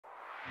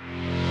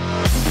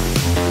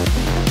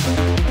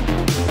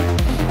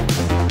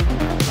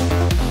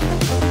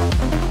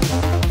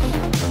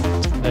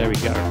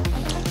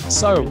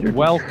So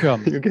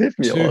welcome You gave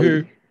me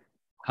to,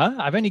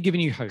 I've only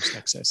given you host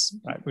access.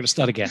 Right, we're going to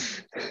start again.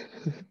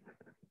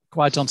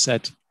 Quiet on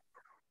set.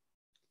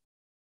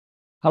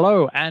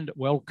 Hello and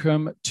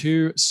welcome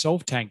to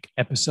SOLVETank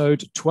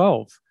episode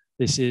 12.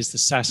 This is the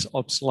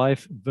SaaSOps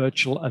Live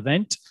virtual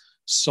event,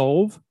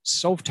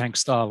 SOLVETank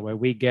style, where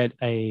we get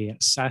a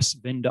SaaS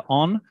vendor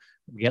on,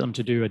 we get them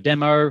to do a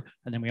demo,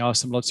 and then we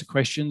ask them lots of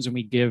questions and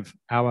we give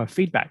our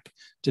feedback.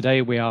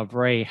 Today, we are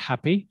very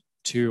happy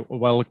to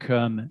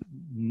welcome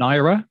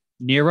Nira,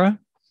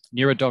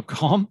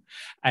 Nira.com,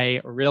 a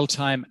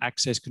real-time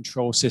access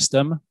control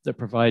system that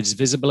provides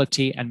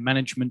visibility and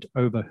management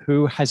over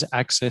who has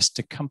access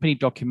to company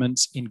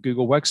documents in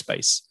Google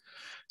Workspace.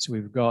 So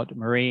we've got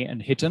Marie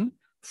and Hitten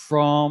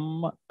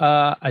from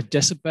a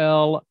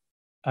Decibel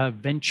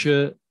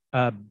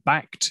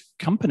venture-backed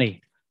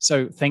company.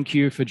 So thank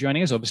you for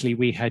joining us. Obviously,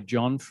 we had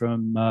John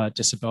from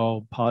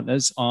Decibel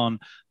Partners on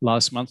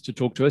last month to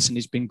talk to us, and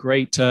it's been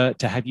great to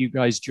have you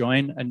guys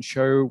join and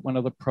show one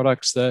of the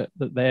products that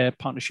their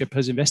partnership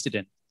has invested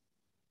in.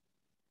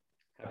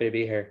 Happy to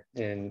be here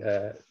and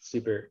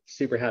super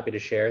happy to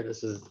share.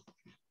 This is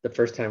the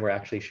first time we're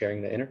actually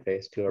sharing the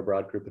interface to a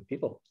broad group of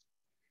people.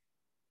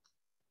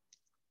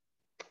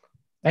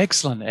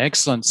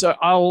 Excellent. So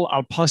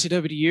I'll pass it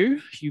over to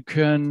you. You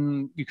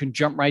can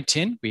jump right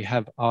in. We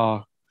have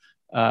our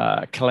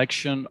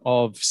collection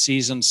of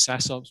seasoned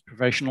SaaSOps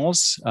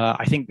professionals.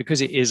 I think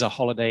because it is a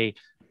holiday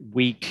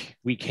week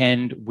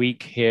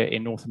here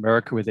in North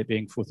America, with it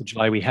being 4th of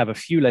July, we have a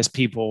few less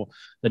people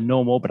than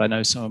normal, but I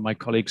know some of my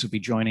colleagues will be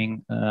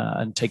joining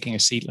and taking a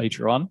seat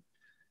later on.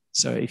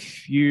 So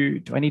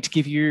do I need to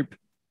give you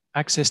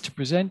access to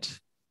present?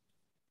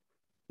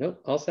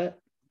 Nope, all set.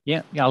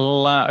 Yeah,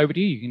 I'll over to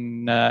you.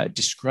 You can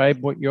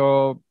describe what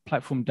your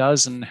platform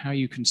does and how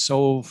you can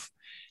solve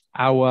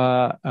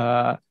our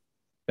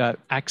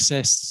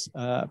access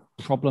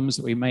problems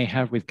that we may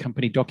have with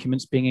company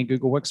documents being in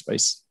Google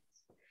Workspace.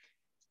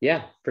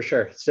 Yeah, for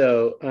sure.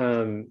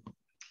 So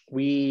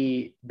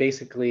we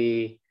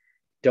basically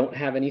don't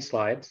have any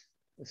slides.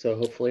 So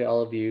hopefully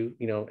all of you,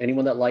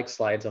 anyone that likes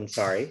slides, I'm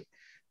sorry.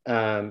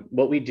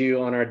 What we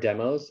do on our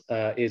demos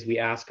is we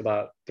ask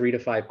about 3 to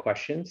 5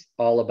 questions,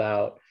 all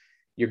about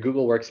your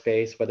Google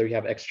Workspace, whether you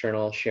have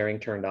external sharing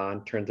turned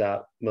on. Turns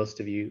out most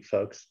of you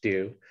folks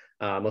do.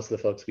 Most of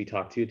the folks we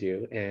talk to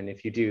do. And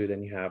if you do,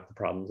 then you have the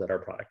problems that our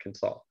product can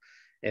solve.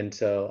 And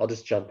so I'll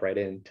just jump right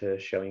into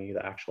showing you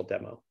the actual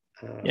demo.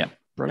 Yeah,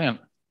 brilliant.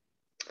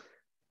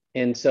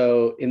 And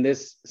so in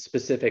this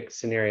specific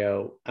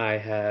scenario, I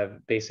have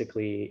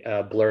basically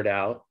blurred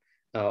out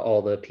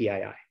all the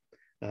PII,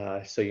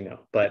 so you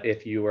know. But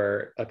if you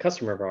were a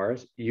customer of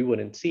ours, you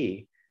wouldn't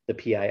see the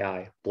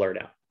PII blurred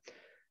out.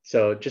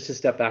 So just to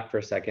step back for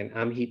a second,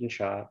 I'm Hiten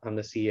Shah. I'm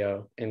the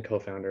CEO and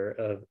co-founder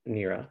of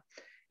Nira.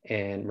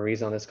 And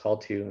Marie's on this call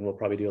too, and we'll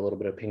probably do a little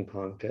bit of ping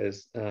pong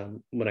because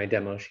when I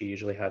demo, she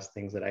usually has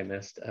things that I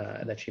missed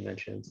that she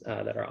mentions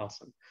that are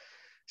awesome.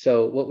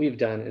 So what we've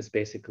done is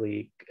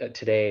basically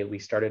today we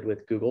started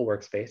with Google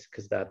Workspace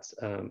because that's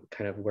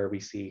kind of where we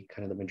see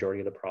kind of the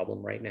majority of the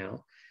problem right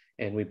now.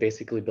 And we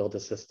basically built a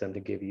system to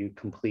give you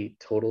complete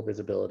total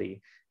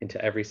visibility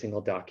into every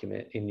single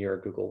document in your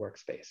Google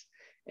Workspace.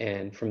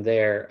 And from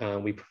there,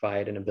 we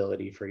provide an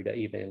ability for you to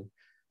even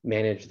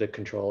manage the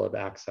control of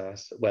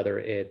access, whether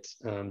it's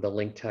the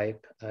link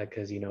type,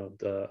 because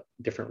the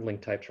different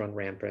link types run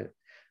rampant,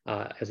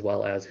 as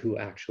well as who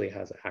actually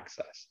has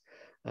access.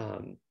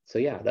 So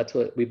yeah, that's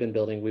what we've been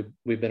building.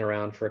 We've been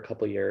around for a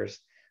couple of years,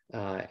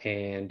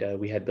 and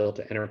we had built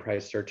an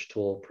enterprise search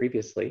tool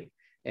previously,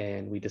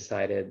 and we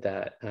decided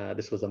that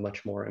this was a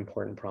much more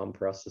important problem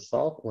for us to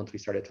solve once we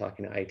started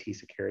talking to IT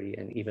security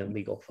and even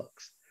legal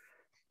folks.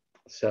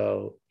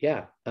 So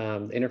yeah,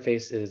 the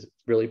interface is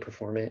really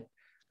performant.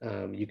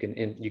 You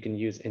can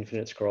use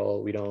infinite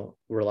scroll. We don't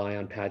rely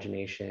on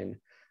pagination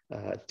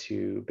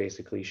to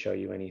basically show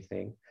you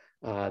anything.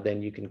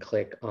 Then you can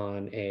click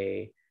on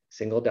a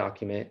single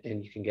document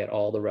and you can get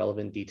all the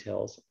relevant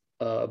details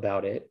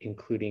about it,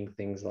 including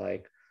things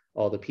like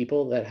all the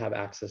people that have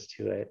access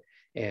to it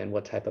and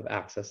what type of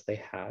access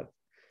they have.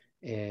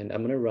 And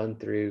I'm going to run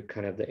through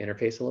kind of the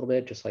interface a little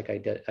bit, just like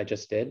I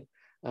just did,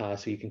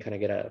 so you can kind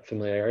of get a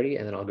familiarity,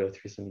 and then I'll go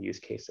through some use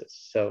cases.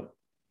 So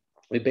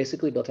we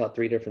basically built out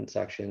 3 different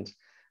sections.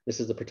 This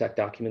is the protect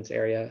documents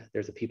area,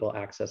 there's a people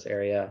access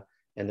area,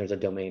 and there's a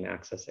domain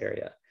access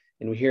area.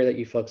 And we hear that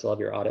you folks love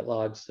your audit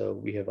logs, so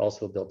we have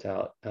also built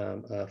out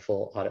a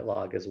full audit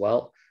log as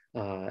well.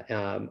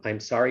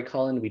 I'm sorry,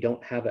 Colin, we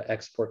don't have an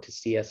export to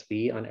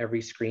CSV on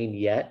every screen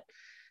yet.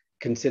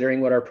 Considering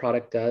what our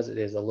product does, it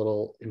is a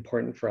little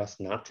important for us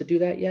not to do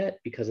that yet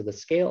because of the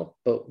scale,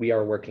 but we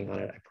are working on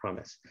it, I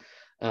promise.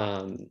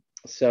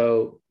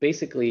 So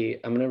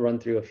basically, I'm going to run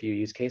through a few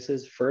use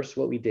cases. First,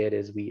 what we did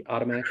is we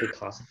automatically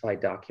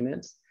classified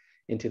documents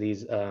into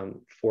these 4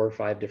 or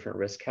 5 different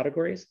risk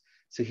categories.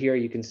 So here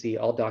you can see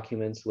all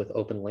documents with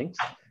open links.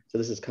 So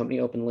this is company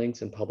open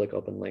links and public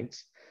open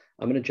links.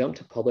 I'm going to jump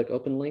to public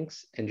open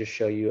links and just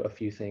show you a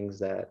few things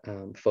that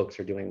folks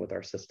are doing with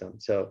our system.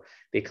 So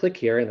they click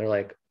here and they're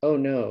like, oh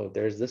no,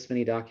 there's this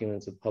many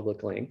documents with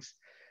public links.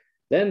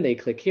 Then they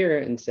click here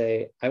and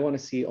say, I want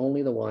to see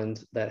only the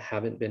ones that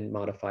haven't been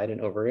modified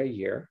in over a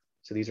year.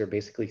 So these are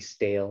basically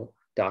stale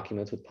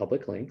documents with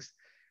public links.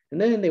 And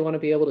then they want to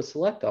be able to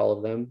select all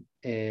of them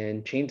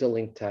and change the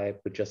link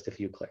type with just a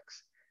few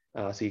clicks.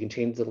 So you can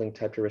change the link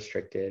type to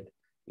restricted.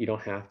 You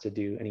don't have to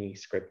do any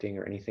scripting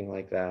or anything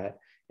like that.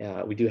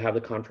 We do have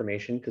the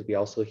confirmation because we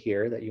also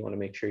hear that you want to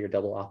make sure you're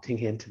double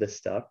opting into this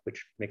stuff,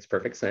 which makes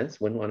perfect sense.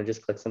 Wouldn't want to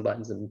just click some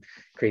buttons and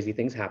crazy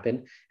things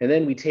happen. And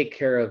then we take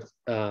care of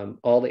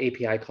all the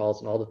API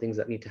calls and all the things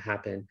that need to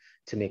happen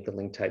to make the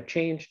link type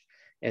changed.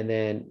 And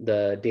then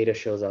the data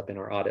shows up in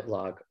our audit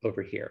log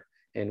over here.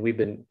 And we've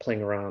been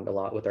playing around a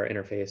lot with our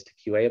interface to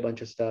QA a bunch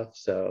of stuff.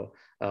 So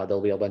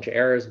there'll be a bunch of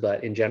errors,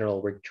 but in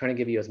general, we're trying to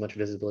give you as much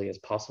visibility as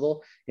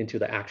possible into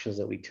the actions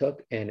that we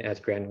took and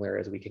as granular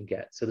as we can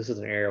get. So this is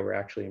an area we're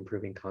actually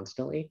improving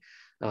constantly.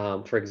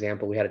 For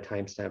example, we had a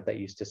timestamp that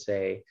used to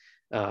say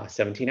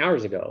 17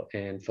 hours ago,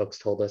 and folks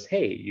told us,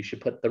 hey, you should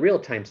put the real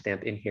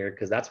timestamp in here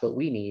because that's what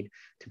we need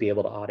to be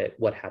able to audit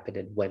what happened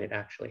and when it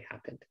actually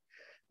happened.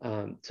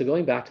 So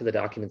going back to the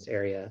documents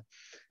area,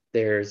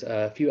 there's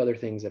a few other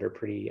things that are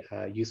pretty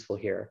useful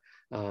here.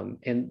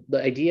 And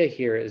the idea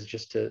here is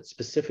just to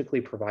specifically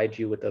provide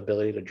you with the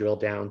ability to drill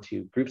down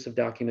to groups of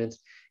documents,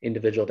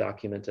 individual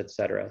documents, et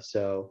cetera.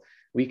 So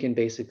we can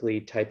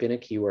basically type in a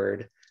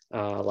keyword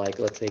like,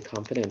 let's say,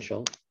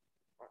 confidential.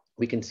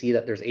 We can see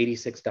that there's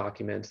 86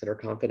 documents that are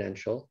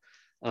confidential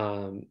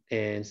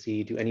and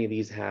see, do any of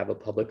these have a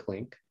public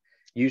link?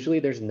 Usually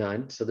there's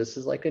none. So this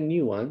is like a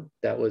new one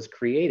that was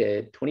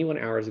created 21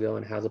 hours ago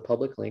and has a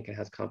public link and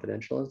has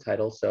confidential in the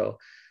title. So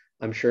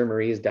I'm sure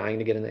Marie is dying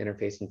to get in the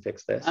interface and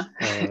fix this.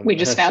 We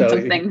just found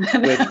something.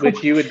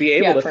 which you would be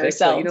able to fix.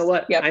 So you know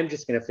what? Yep. I'm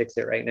just going to fix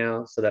it right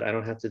now so that I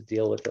don't have to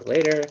deal with it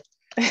later.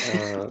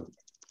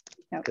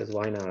 Because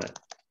why not?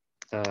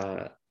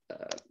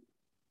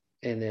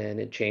 And then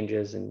it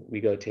changes and we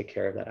go take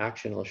care of that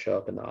action. It'll show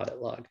up in the audit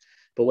log.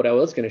 But what I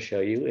was going to show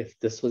you, if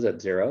this was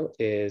at 0,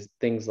 is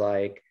things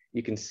like,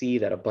 you can see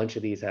that a bunch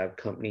of these have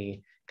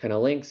company kind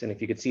of links. And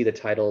if you could see the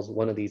titles,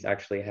 one of these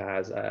actually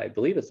has, I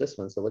believe it's this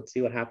one. So let's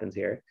see what happens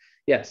here.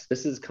 Yes,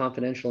 this is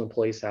confidential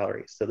employee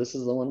salaries. So this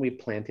is the one we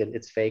planted.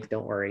 It's fake,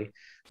 don't worry.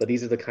 But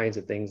these are the kinds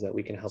of things that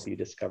we can help you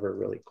discover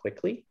really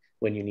quickly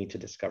when you need to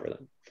discover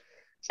them.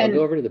 So I'll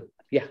go over to the,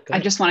 yeah. I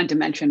just wanted to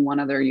mention one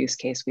other use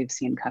case we've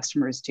seen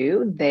customers do.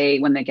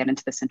 When they get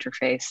into this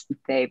interface,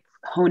 they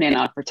hone in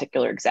on a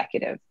particular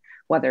executive,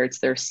 whether it's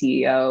their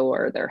CEO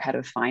or their head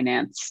of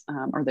finance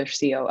or their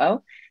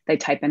COO. They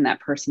type in that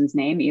person's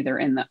name either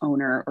in the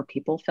owner or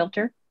people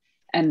filter,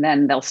 and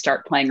then they'll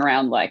start playing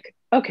around like,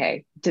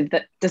 okay,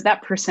 does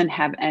that person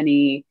have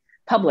any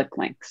public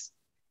links?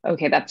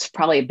 Okay, that's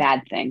probably a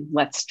bad thing.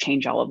 Let's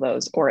change all of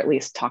those, or at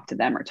least talk to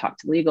them or talk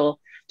to legal.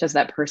 Does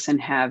that person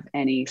have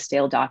any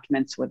stale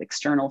documents with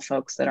external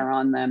folks that are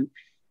on them?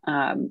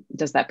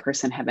 Does that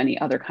person have any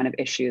other kind of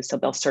issues? So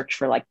they'll search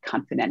for like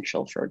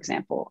confidential, for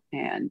example,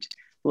 and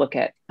look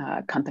at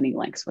company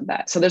links with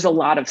that. So there's a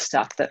lot of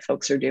stuff that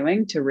folks are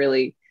doing to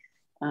really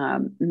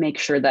make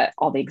sure that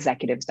all the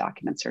executives'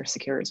 documents are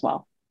secure as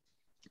well.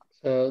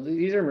 So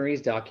these are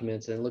Marie's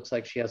documents, and it looks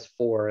like she has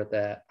 4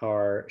 that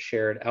are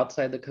shared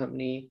outside the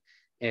company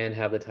and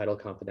have the title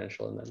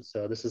confidential in them.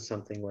 So this is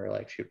something where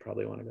like she'd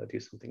probably want to go do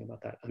something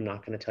about that. I'm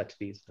not going to touch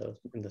these though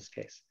in this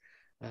case.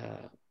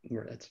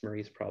 That's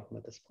Marie's problem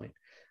at this point.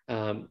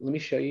 Let me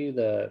show you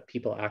the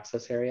people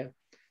access area.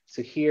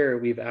 So here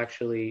we've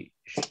actually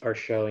are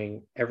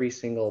showing every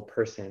single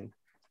person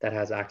that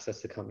has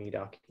access to company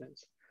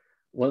documents.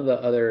 One of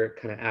the other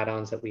kind of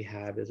add-ons that we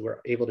have is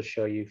we're able to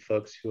show you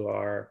folks who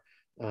are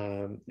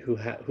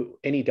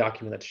any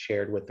document that's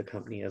shared with the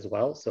company as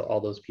well. So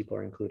all those people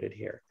are included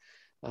here.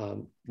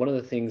 One of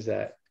the things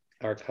that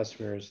our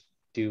customers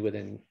do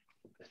within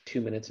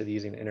 2 minutes of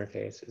using the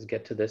interface is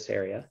get to this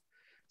area.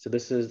 So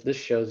this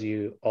shows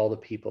you all the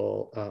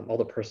people, all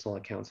the personal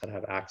accounts that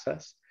have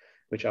access,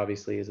 which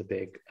obviously is a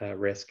big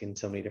risk in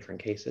so many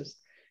different cases.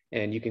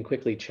 And you can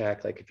quickly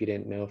check, like if you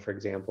didn't know, for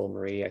example,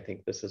 Marie, I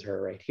think this is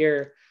her right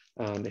here.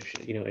 If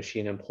she, is she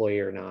an employee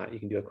or not? You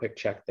can do a quick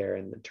check there,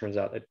 and it turns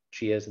out that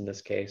she is in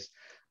this case.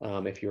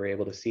 If you were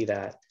able to see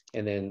that,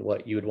 and then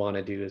what you would want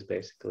to do is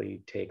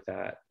basically take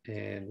that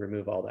and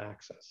remove all the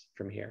access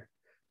from here.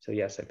 So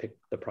yes, I picked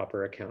the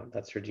proper account.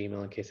 That's her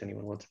Gmail in case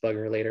anyone wants to bug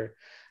her later.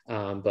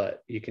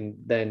 But you can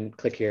then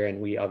click here, and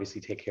we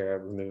obviously take care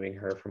of removing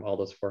her from all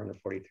those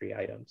 443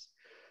 items.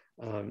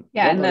 Go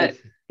ahead.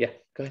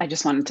 I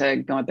just wanted to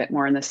go a bit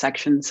more in this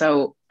section.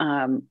 So,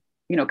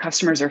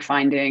 customers are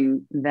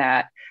finding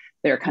that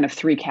there are kind of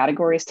 3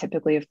 categories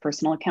typically of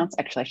personal accounts.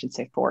 Actually, I should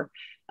say 4.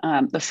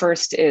 The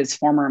first is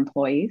former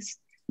employees.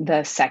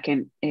 The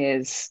second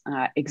is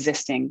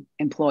existing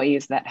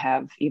employees that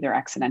have either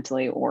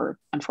accidentally or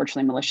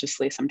unfortunately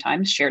maliciously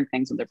sometimes shared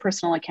things with their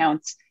personal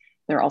accounts.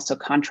 There are also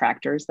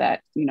contractors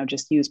that,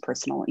 just use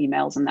personal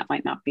emails, and that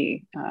might not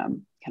be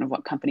kind of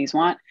what companies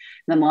want.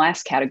 And then the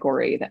last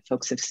category that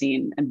folks have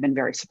seen and been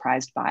very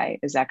surprised by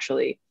is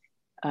actually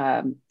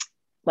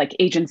like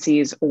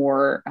agencies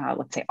or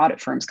let's say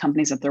audit firms,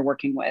 companies that they're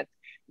working with,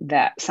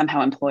 that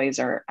somehow employees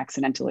are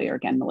accidentally or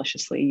again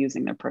maliciously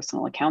using their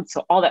personal accounts.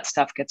 So all that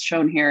stuff gets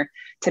shown here.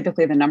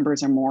 Typically the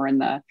numbers are more in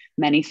the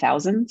many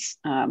thousands,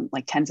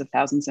 like tens of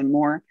thousands and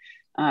more.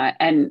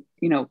 And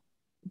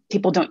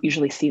people don't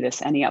usually see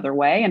this any other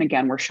way. And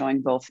again, we're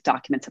showing both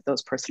documents that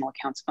those personal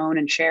accounts own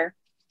and share.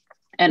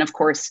 And of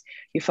course,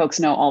 you folks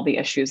know all the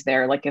issues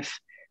there. Like if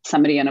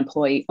somebody, an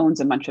employee,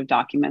 owns a bunch of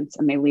documents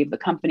and they leave the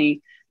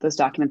company, those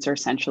documents are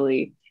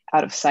essentially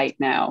out of sight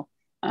now.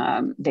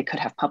 They could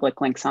have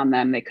public links on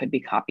them. They could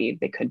be copied.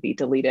 They could be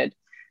deleted.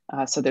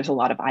 So there's a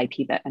lot of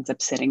IP that ends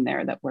up sitting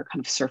there that we're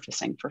kind of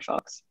surfacing for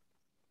folks.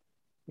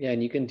 Yeah,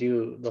 and you can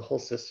do, the whole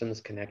system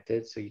is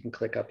connected. So you can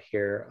click up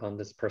here on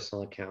this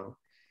personal account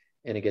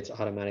and it gets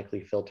automatically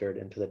filtered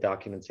into the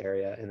documents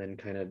area and then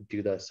kind of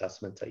do the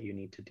assessments that you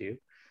need to do.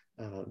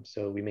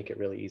 So we make it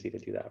really easy to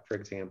do that. For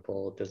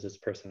example, does this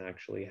person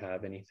actually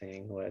have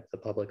anything with the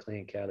public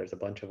link? Yeah, there's a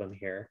bunch of them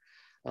here.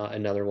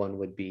 Another one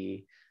would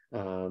be,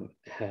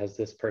 has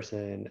this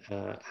person,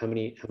 how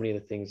many of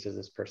the things does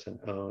this person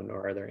own,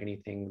 or are there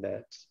anything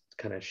that's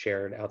kind of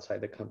shared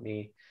outside the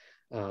company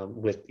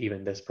with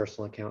even this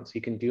personal account? So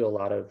you can do a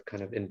lot of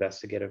kind of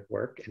investigative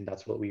work, and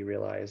that's what we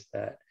realize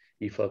that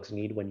you folks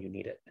need when you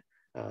need it.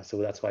 So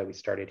that's why we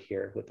started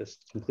here with this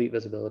complete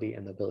visibility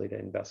and the ability to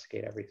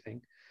investigate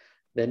everything.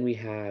 Then we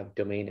have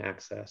domain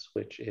access,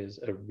 which is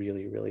a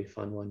really, really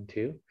fun one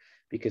too,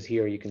 because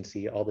here you can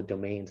see all the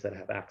domains that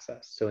have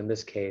access. So in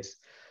this case,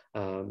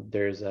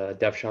 there's a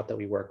dev shop that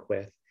we work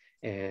with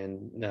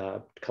and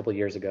a couple of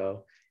years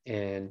ago.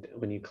 And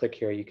when you click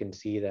here, you can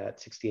see that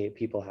 68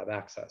 people have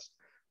access.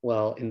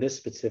 Well, in this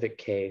specific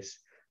case,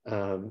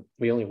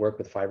 we only work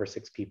with 5 or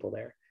 6 people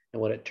there.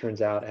 And what it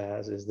turns out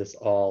as is this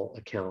all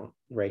account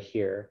right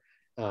here,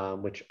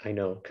 which I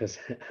know because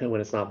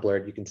when it's not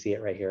blurred, you can see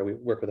it right here. We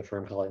work with a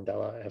firm called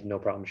Andela. I have no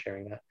problem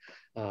sharing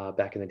that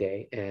back in the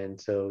day. And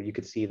so you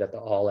could see that the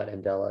all at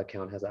Andela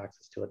account has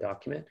access to a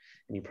document,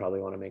 and you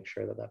probably want to make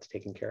sure that that's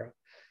taken care of.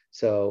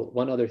 So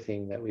one other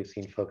thing that we've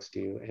seen folks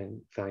do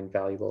and find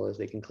valuable is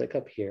they can click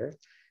up here,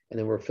 and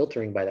then we're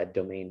filtering by that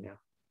domain now.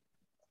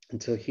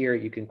 And so here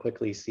you can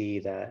quickly see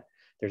that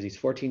there's these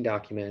 14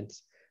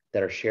 documents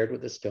that are shared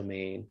with this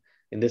domain.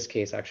 In this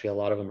case, actually, a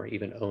lot of them are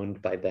even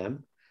owned by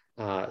them.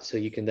 So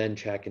you can then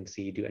check and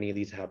see, do any of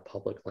these have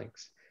public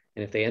links?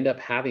 And if they end up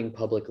having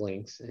public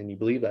links and you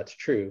believe that's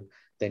true,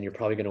 then you're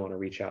probably going to want to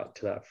reach out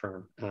to that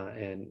firm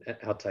and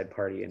outside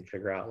party and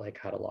figure out like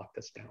how to lock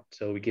this down.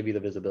 So we give you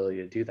the visibility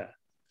to do that.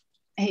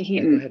 Hey,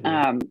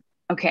 Heaton,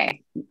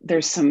 okay,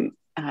 there's some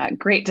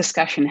great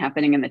discussion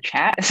happening in the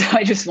chat. So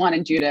I just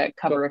wanted you to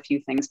cover a few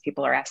things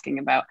people are asking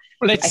about.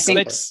 Well,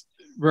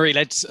 Rory,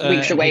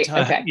 we should wait.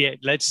 Okay. Yeah,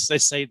 let's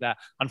say that.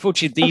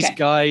 Unfortunately, these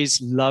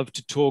guys love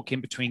to talk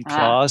in between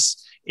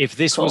class. If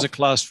this was a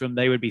classroom,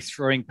 they would be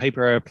throwing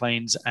paper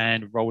airplanes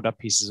and rolled up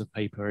pieces of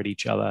paper at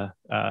each other.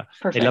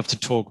 They love to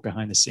talk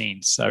behind the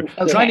scenes. So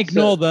try and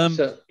ignore them.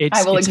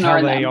 It's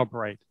how they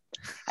operate.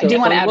 I do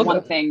want to add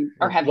one thing,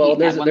 or have you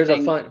there's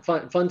a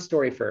fun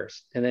story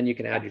first, and then you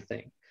can add your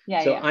thing.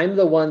 I'm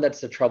the one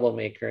that's the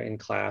troublemaker in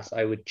class.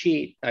 I would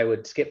cheat. I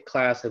would skip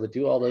class. I would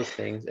do all those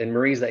things. And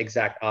Marie's the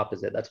exact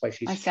opposite. That's why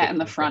I sat in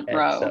the front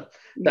row. So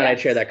that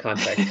I'd share that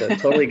context. So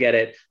totally get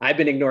it. I've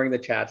been ignoring the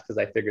chats because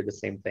I figured the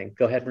same thing.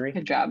 Go ahead, Marie.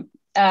 Good job.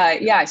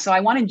 So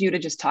I wanted you to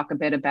just talk a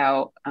bit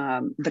about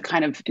the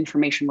kind of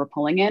information we're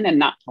pulling in and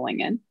not pulling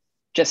in,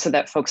 just so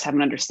that folks have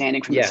an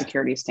understanding from the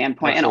security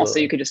standpoint. Absolutely. And also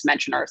you could just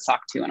mention our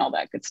SOC 2 and all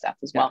that good stuff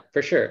as well.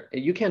 For sure.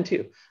 You can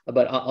too,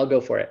 but I'll go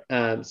for it.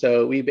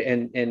 So we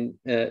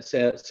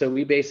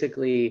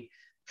basically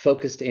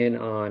focused in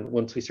on,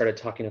 once we started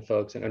talking to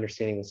folks and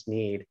understanding this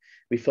need,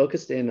 we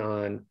focused in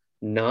on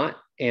not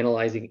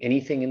analyzing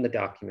anything in the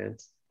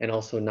documents and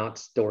also not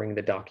storing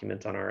the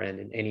documents on our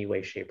end in any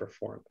way, shape, or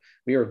form.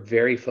 We are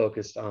very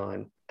focused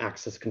on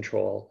access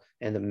control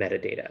and the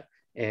metadata,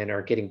 and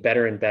are getting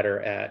better and better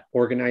at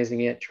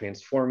organizing it,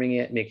 transforming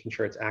it, making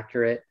sure it's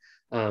accurate.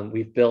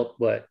 We've built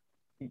what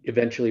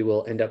eventually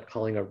we'll end up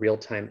calling a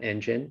real-time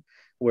engine,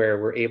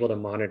 where we're able to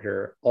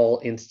monitor all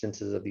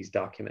instances of these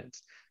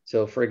documents.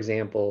 So for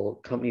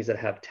example, companies that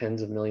have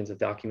tens of millions of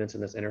documents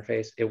in this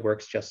interface, it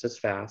works just as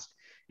fast.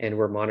 And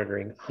we're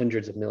monitoring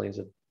hundreds of millions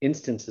of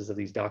instances of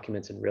these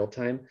documents in real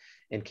time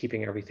and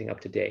keeping everything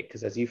up to date.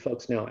 Because as you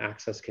folks know,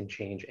 access can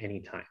change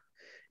anytime.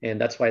 And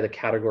that's why the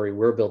category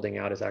we're building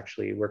out is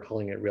actually, we're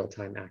calling it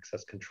real-time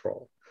access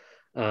control.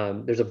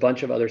 There's a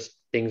bunch of other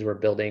things we're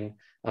building.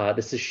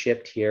 This is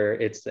shipped here.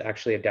 It's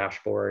actually a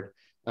dashboard.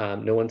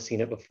 No one's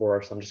seen it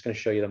before, so I'm just going to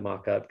show you the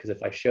mock-up, because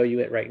if I show you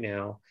it right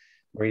now,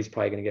 Marie's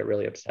probably going to get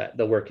really upset,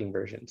 the working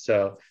version.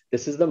 So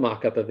this is the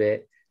mock-up of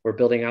it. We're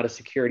building out a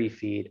security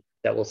feed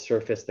that will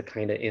surface the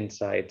kind of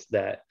insights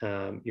that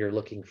you're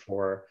looking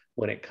for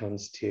when it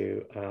comes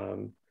to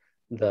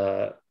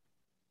the,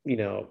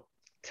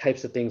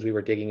 types of things we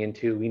were digging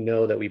into. We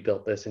know that we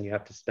built this and you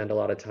have to spend a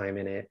lot of time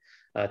in it.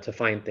 to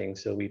find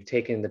things. So we've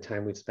taken the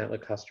time we've spent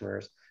with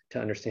customers to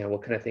understand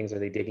what kind of things are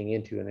they digging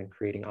into, and then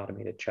creating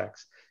automated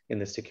checks in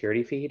the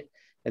security feed.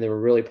 And then we're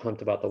really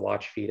pumped about the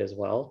watch feed as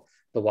well.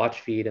 The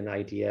watch feed and the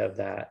idea of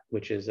that,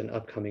 which is an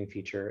upcoming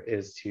feature,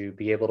 is to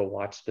be able to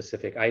watch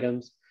specific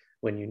items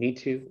when you need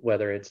to,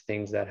 whether it's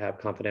things that have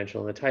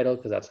confidential in the title,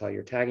 because that's how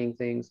you're tagging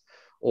things,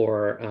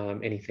 or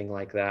anything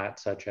like that,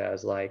 such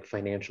as like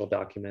financial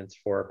documents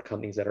for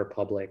companies that are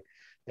public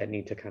that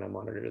need to kind of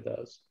monitor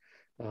those.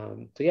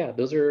 So yeah,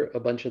 those are a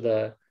bunch of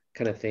the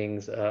kind of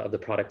things of the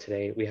product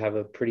today. We have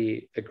a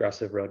pretty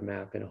aggressive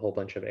roadmap in a whole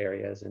bunch of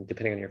areas, and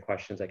depending on your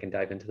questions, I can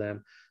dive into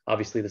them.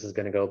 Obviously, this is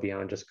going to go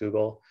beyond just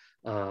Google.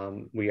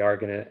 We are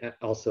going to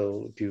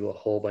also do a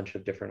whole bunch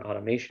of different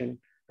automation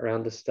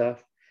around this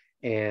stuff.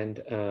 And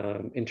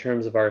in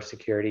terms of our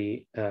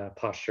security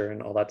posture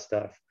and all that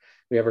stuff,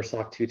 we have our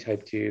SOC 2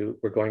 Type 2.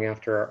 We're going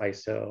after our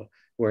ISO.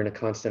 We're in a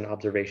constant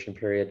observation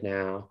period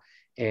now,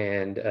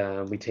 and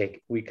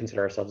we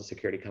consider ourselves a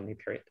security company,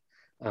 period.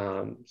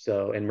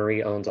 And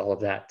Marie owns all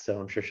of that, so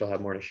I'm sure she'll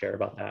have more to share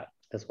about that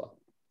as well.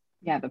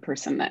 Yeah, the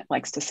person that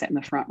likes to sit in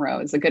the front row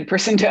is a good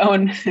person to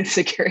own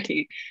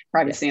security,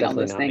 privacy, and all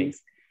those things. Me.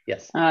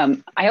 Yes.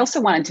 I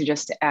also wanted to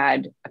just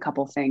add a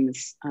couple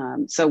things.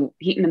 So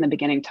Heaton in the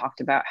beginning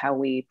talked about how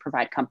we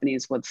provide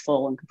companies with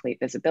full and complete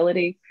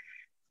visibility.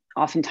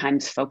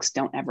 Oftentimes folks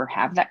don't ever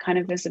have that kind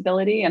of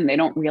visibility, and they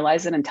don't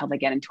realize it until they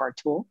get into our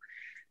tool.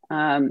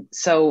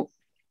 So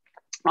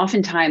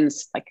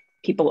oftentimes, like,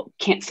 people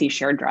can't see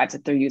shared drives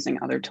if they're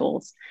using other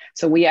tools.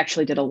 So we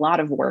actually did a lot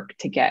of work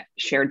to get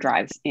shared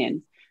drives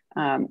in.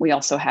 We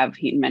also have,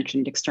 Heaton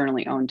mentioned,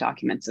 externally owned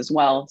documents as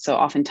well. So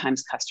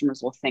oftentimes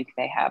customers will think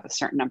they have a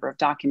certain number of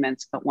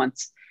documents, but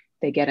once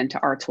they get into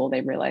our tool,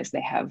 they realize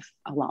they have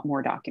a lot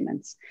more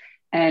documents.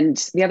 And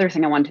the other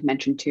thing I wanted to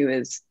mention too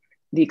is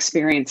the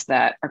experience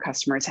that our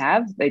customers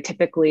have. They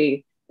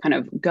typically kind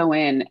of go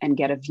in and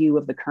get a view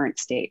of the current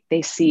state.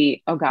 They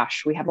see, oh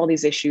gosh, we have all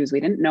these issues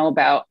we didn't know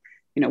about.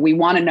 We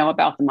want to know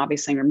about them,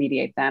 obviously, and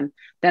remediate them.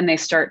 Then they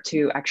start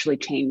to actually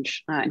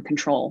change and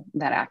control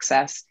that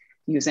access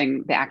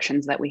using the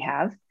actions that we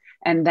have.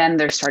 And then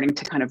they're starting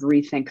to kind of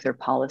rethink their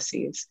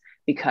policies,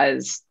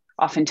 because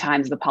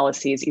oftentimes the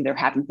policies either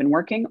haven't been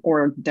working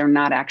or they're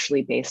not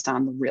actually based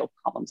on the real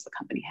problems the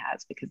company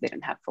has, because they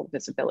didn't have full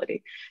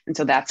visibility. And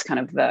so that's kind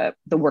of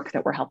the work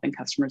that we're helping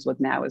customers with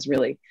now, is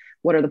really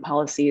what are the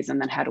policies,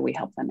 and then how do we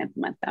help them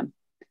implement them?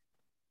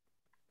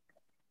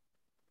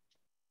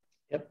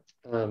 Yep,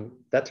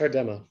 that's our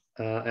demo.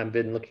 I've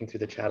been looking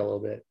through the chat a little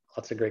bit.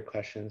 Lots of great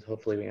questions.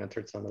 Hopefully we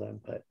answered some of them,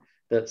 but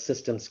the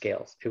system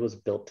scales. It was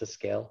built to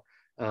scale.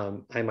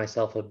 I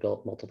myself have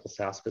built multiple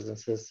SaaS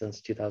businesses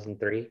since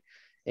 2003.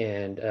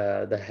 And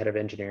the head of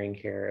engineering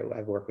here,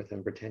 I've worked with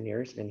him for 10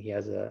 years, and he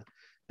has a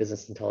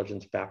business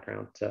intelligence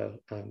background. So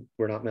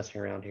we're not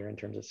messing around here in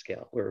terms of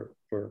scale.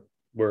 We're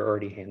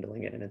already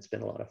handling it, and it's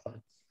been a lot of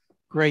fun.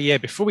 Great. Yeah.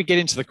 Before we get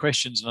into the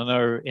questions, and I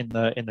know in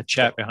the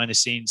chat behind the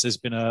scenes, there's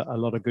been a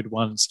lot of good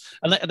ones,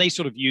 and they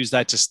sort of use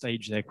that to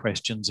stage their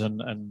questions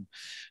and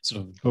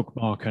sort of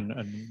bookmark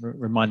and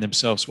remind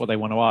themselves what they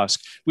want to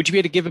ask. Would you be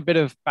able to give a bit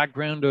of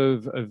background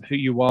of who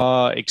you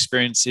are,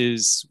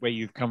 experiences, where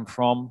you've come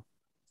from?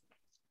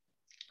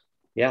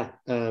 Yeah.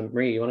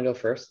 Marie, you want to go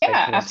first?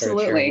 Yeah,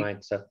 absolutely.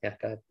 Mine, so yeah,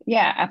 go ahead.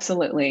 Yeah,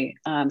 absolutely.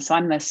 So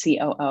I'm the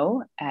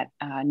COO at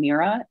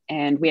Nira,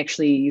 and we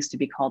actually used to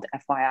be called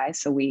FYI.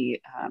 So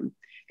we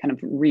kind of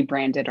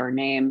rebranded our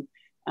name.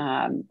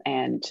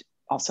 And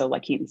also,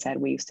 like Heaton said,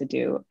 we used to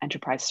do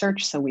enterprise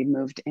search. So we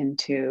moved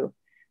into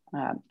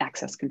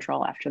access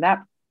control after that.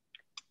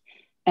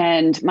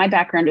 And my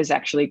background is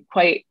actually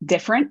quite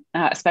different,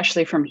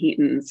 especially from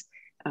Heaton's.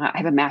 I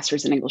have a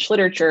master's in English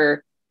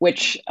literature,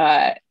 which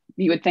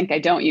you would think I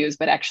don't use,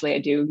 but actually I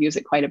do use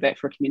it quite a bit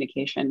for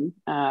communication.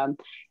 And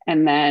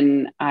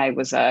then I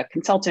was a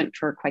consultant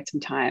for quite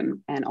some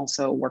time, and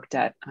also worked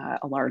at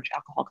a large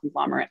alcohol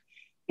conglomerate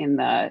in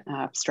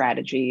the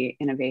strategy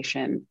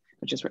innovation,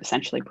 which is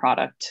essentially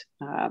product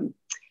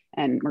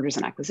and mergers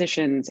and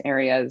acquisitions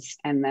areas.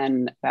 And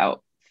then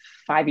about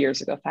 5.5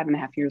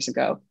 years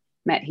ago,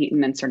 met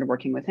Heaton and started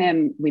working with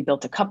him. We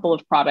built a couple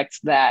of products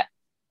that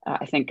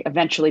I think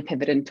eventually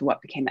pivoted into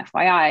what became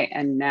FYI.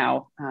 And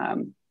now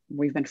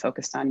we've been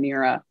focused on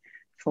Nira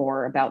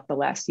for about the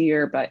last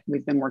year, but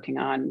we've been working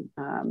on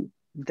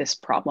this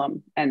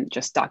problem and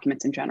just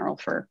documents in general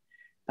for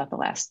about the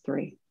last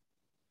 3.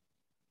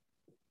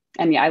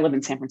 And yeah, I live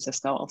in San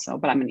Francisco also,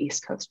 but I'm an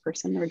East Coast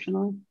person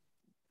originally.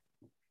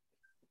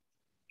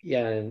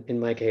 Yeah, and in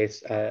my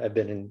case, I've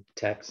been in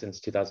tech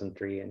since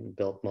 2003 and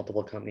built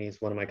multiple companies.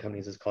 One of my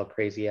companies is called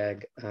Crazy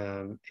Egg,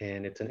 and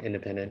it's an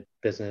independent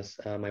business.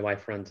 My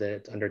wife runs it.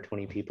 It's under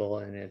 20 people,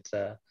 and it's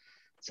a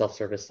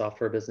self-service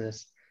software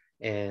business.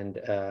 And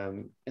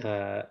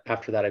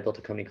after that, I built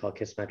a company called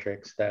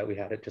Kissmetrics that we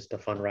had just a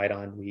fun ride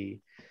on.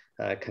 We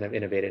kind of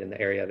innovated in the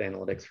area of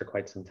analytics for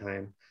quite some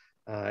time.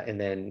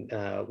 And then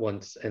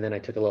I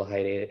took a little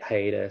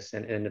hiatus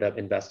and ended up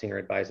investing or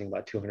advising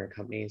about 200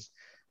 companies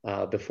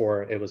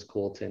before it was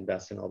cool to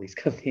invest in all these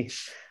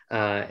companies,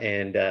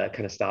 and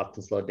kind of stopped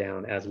and slowed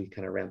down as we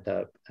kind of ramped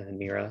up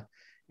Nira.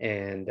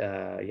 And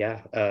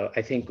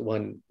I think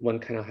one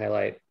kind of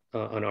highlight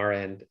on our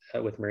end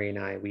with Marie and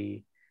I,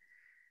 we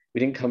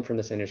didn't come from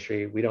this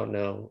industry. We didn't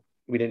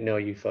know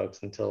you folks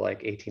until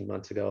like 18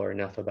 months ago or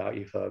enough about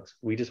you folks.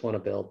 We just want to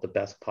build the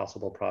best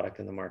possible product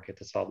in the market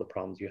to solve the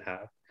problems you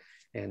have.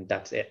 And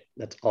that's it.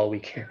 That's all we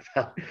care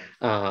about.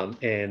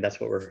 And that's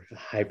what we're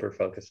hyper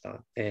focused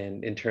on.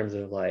 And in terms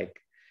of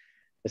like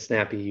the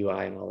snappy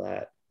UI and all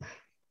that,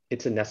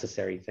 it's a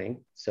necessary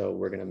thing. So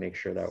we're going to make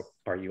sure that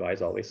our UI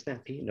is always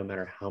snappy, no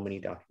matter how many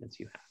documents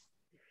you have,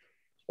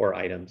 or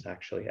items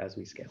actually, as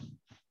we scale.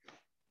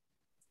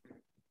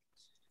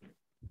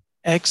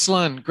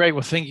 Excellent. Great.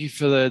 Well, thank you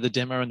for the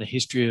demo and the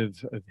history of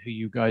who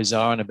you guys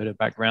are and a bit of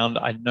background.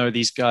 I know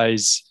these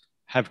guys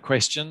have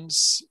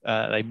questions.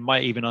 They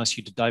might even ask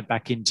you to dive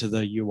back into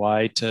the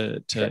UI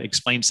to Sure.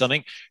 explain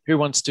something. Who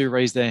wants to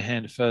raise their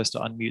hand first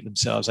or unmute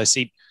themselves? I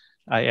see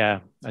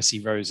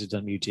Rose is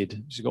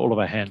unmuted. She's got all of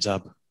her hands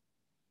up.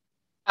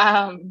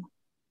 Hang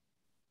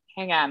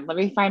on. Let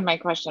me find my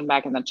question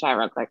back in the chat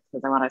real quick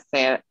because I want to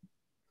say it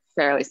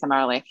fairly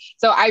similarly.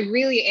 So I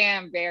really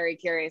am very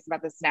curious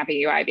about the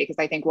snappy UI because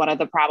I think one of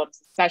the problems,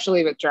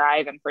 especially with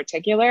Drive in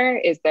particular,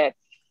 is that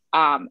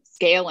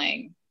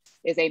scaling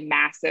is a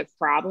massive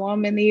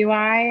problem in the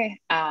UI.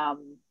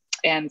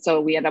 And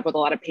so we end up with a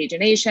lot of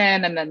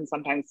pagination, and then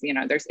sometimes,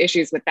 there's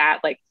issues with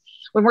that. Like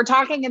when we're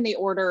talking in the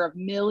order of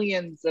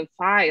millions of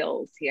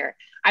files here,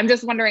 I'm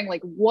just wondering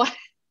like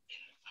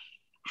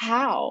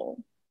how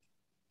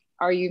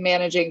are you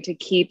managing to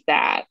keep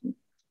that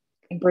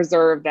and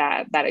preserve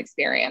that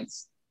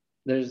experience?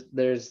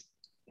 It's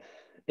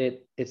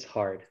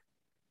hard.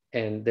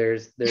 And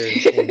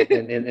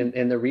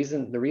and the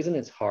reason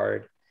it's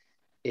hard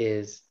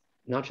is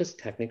not just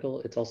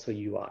technical, it's also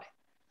UI.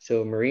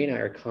 So Marie and I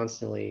are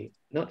constantly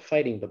not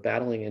fighting, but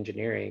battling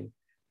engineering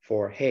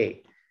for,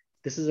 hey,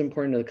 this is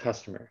important to the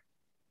customer.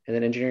 And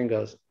then engineering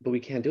goes, but we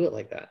can't do it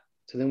like that.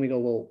 So then we go,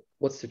 well,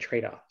 what's the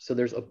trade-off? So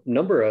there's a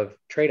number of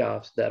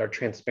trade-offs that are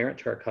transparent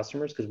to our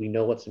customers because we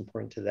know what's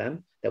important to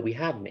them that we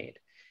have made.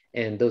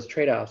 And those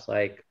trade-offs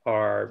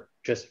are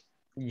just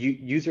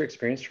user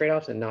experience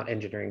trade-offs and not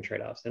engineering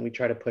trade-offs. And we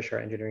try to push our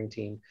engineering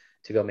team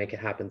to go make it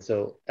happen.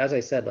 So as I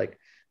said,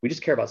 we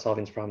just care about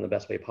solving this problem the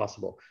best way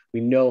possible.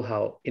 We know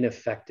how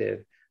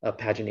ineffective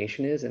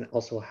pagination is, and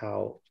also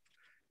how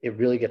it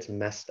really gets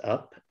messed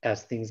up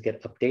as things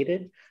get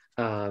updated.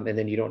 And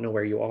then you don't know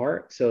where you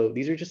are. So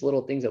these are just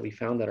little things that we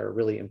found that are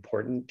really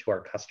important to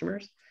our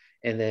customers.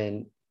 And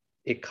then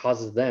it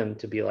causes them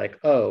to be like,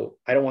 oh,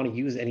 I don't want to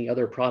use any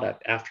other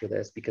product after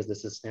this because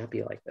this is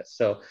snappy like this.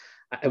 So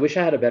I wish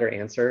I had a better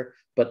answer,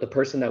 but the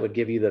person that would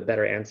give you the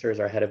better answer is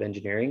our head of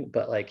engineering,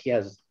 but he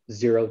has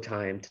zero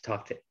time to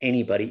talk to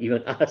anybody,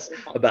 even us,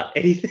 about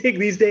anything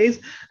these days.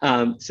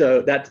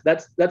 So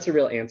that's a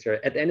real answer.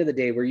 At the end of the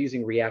day, we're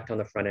using React on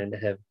the front end to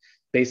have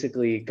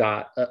basically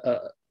got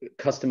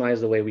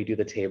customized the way we do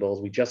the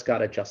tables. We just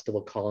got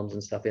adjustable columns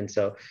and stuff in.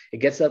 So it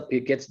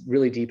gets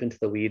really deep into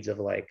the weeds of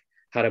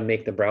how to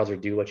make the browser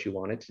do what you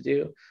want it to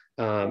do.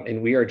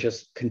 And we are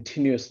just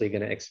continuously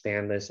going to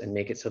expand this and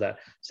make it so that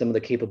some of the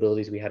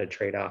capabilities we had to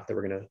trade off that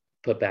we're going to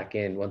put back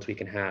in once we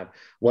can have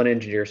one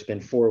engineer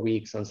spend 4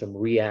 weeks on some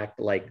React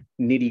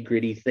nitty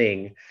gritty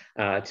thing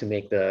to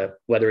make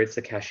whether it's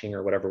the caching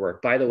or whatever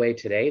work. By the way,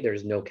 today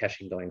there's no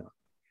caching going on.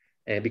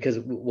 And because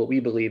what we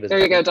believe is— There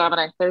you go,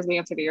 Dominic. There's the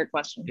answer to your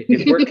question.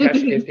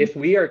 If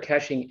we are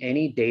caching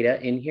any data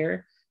in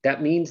here,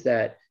 that means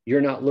that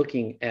you're not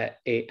looking at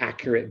an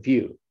accurate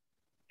view.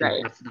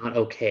 Right. That's not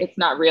okay. It's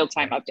not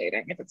real-time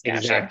updating if it's caching.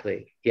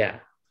 Exactly. Yeah.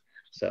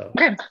 So.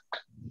 Okay.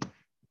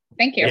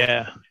 Thank you.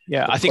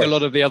 Yeah. I think a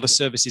lot of the other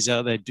services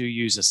out there do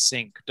use a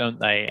sync, don't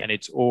they? And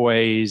it's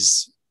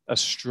always a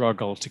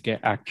struggle to get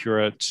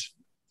accurate.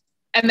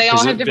 And they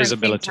all have different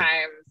visibility. sync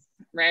times,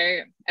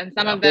 right? And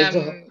some of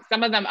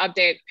them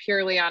update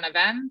purely on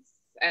events,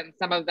 and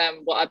some of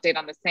them will update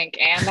on the sync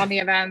and on the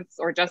events,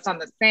 or just on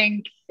the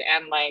sync.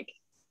 And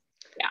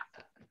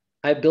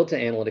I built an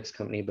analytics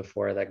company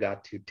before that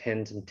got to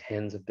tens and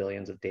tens of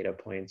billions of data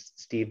points.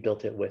 Steve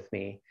built it with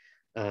me.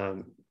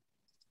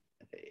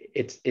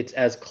 It's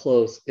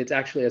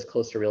actually as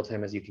close to real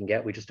time as you can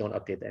get. We just don't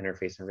update the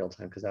interface in real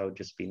time because that would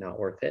just be not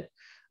worth it.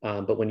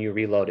 But when you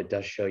reload, it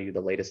does show you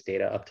the latest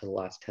data up to the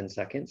last 10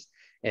 seconds.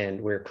 And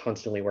we're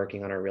constantly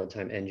working on our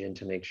real-time engine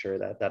to make sure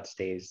that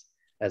stays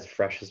as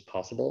fresh as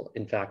possible.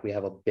 In fact, we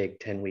have a big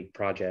 10-week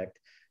project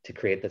to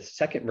create the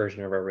second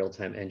version of our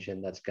real-time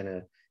engine that's going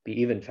to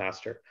be even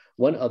faster.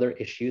 One other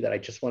issue that I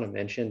just want to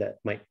mention that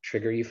might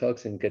trigger you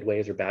folks in good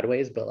ways or bad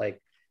ways, but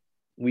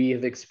we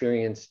have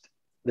experienced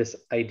this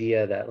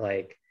idea that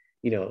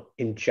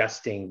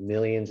ingesting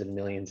millions and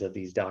millions of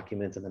these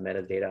documents and the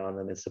metadata on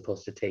them is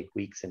supposed to take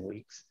weeks and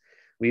weeks.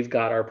 We've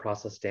got our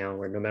process down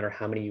where no matter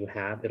how many you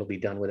have, it'll be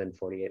done within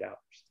 48 hours.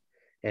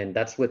 And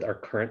that's with our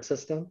current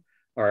system.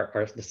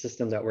 The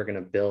system that we're going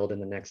to build in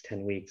the next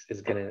 10 weeks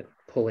is going to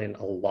pull in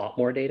a lot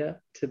more data,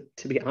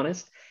 to be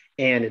honest.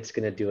 and it's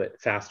going to do it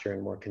faster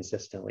and more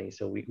consistently.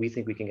 So we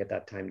think we can get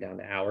that time down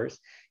to hours,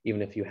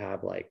 even if you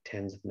have like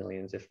tens of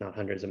millions, if not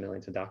hundreds of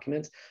millions of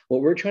documents. What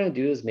we're trying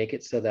to do is make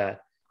it so that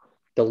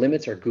the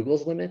limits are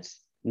Google's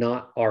limits,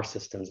 not our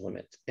system's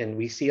limits. And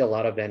we see a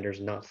lot of vendors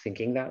not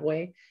thinking that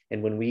way.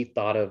 And when we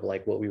thought of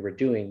like what we were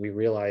doing, we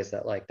realized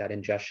that like that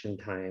ingestion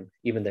time,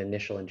 even the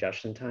initial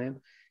ingestion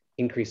time,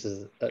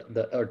 increases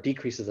or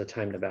decreases the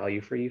time to value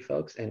for you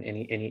folks and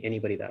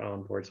anybody that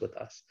onboards with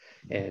us.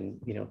 And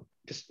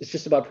it's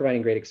just about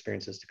providing great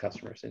experiences to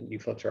customers, and you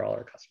folks are all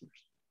our customers.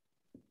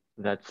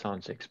 That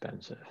sounds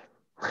expensive.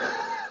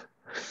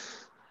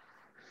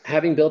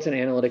 Having built an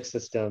analytics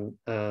system,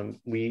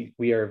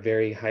 we are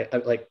very high,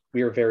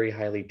 we are very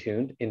highly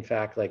tuned. In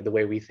fact, like the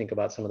way we think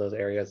about some of those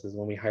areas is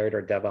when we hired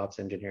our DevOps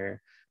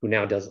engineer, who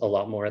now does a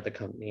lot more at the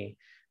company,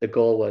 the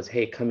goal was,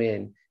 hey, come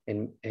in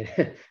and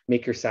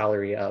make your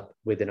salary up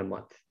within a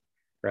month,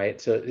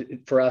 right? So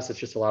for us, it's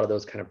just a lot of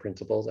those kind of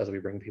principles as we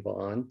bring people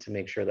on to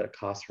make sure that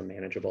costs are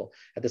manageable.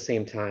 At the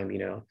same time,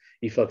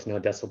 you folks know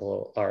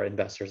Decibel are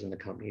investors in the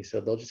company, so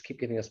they'll just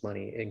keep giving us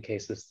money in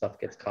case this stuff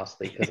gets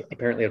costly, because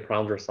apparently the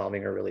problems we're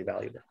solving are really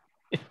valuable.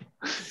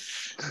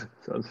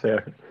 Sounds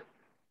fair.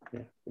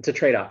 Yeah, it's a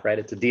trade-off, right?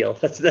 It's a deal.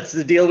 That's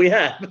the deal we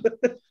have.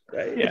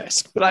 Right?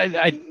 Yes, but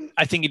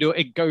I think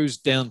it goes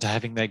down to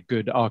having that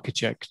good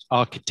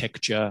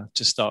architecture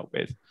to start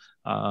with.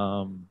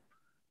 And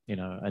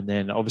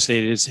then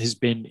obviously it has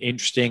been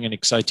interesting and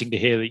exciting to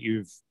hear that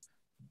you've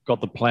got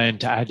the plan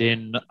to add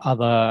in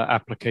other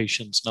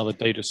applications and other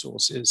data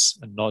sources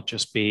and not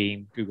just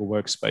being Google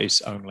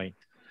Workspace only.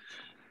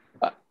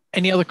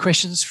 Any other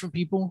questions from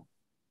people?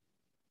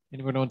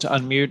 Anyone want to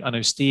unmute? I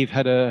know Steve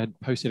had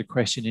posted a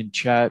question in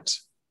chat.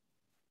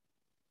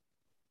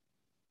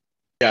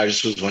 Yeah, I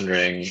just was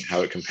wondering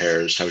how it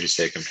compares. How would you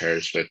say it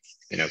compares with,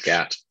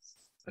 GAT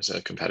as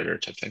a competitor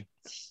type thing?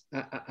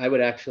 I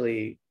would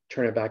actually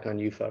turn it back on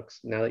you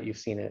folks. Now that you've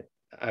seen it,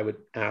 I would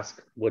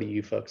ask, what do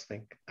you folks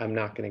think? I'm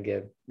not going to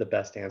give the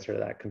best answer to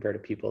that compared to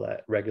people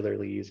that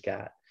regularly use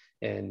GAT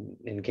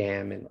and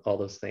GAM and all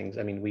those things.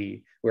 I mean,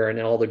 we're in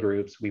all the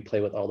groups. We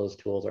play with all those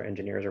tools. Our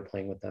engineers are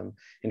playing with them.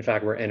 In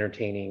fact, we're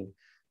entertaining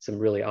some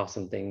really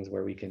awesome things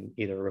where we can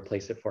either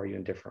replace it for you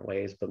in different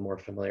ways, but more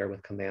familiar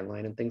with command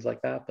line and things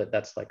like that. But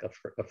that's like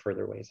a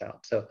further ways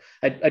out. So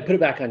I'd put it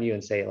back on you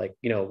and say, like,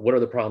 what are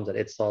the problems that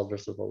it solves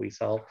versus what we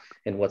solve,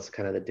 and what's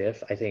kind of the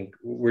diff? I think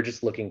we're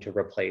just looking to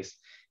replace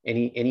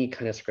any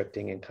kind of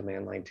scripting and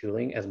command line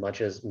tooling as much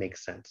as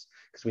makes sense,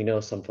 because we know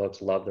some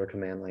folks love their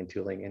command line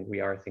tooling, and we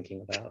are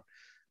thinking about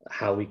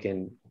how we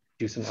can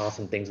do some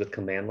awesome things with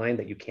command line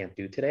that you can't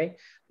do today.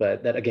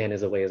 But that again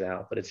is a ways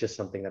out, but it's just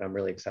something that I'm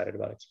really excited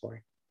about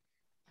exploring.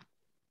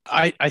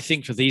 I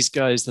think for these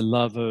guys, the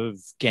love of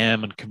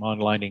GAM and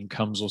command lining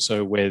comes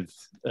also with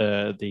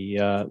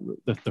the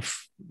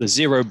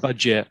zero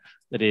budget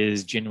that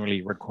is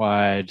generally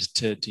required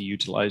to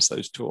utilize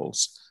those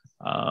tools.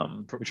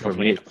 For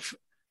me,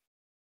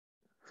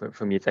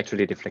 it's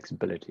actually the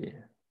flexibility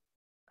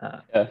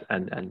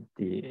and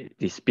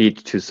the speed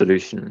to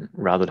solution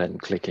rather than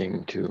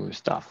clicking to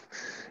stuff.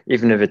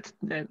 Even if it's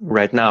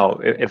right now,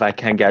 if I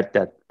can get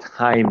that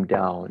time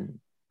down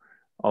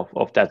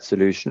of that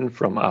solution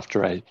from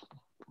after I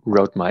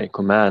wrote my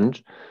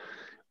command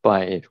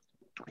by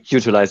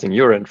utilizing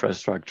your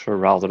infrastructure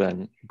rather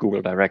than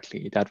Google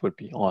directly, that would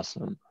be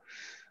awesome.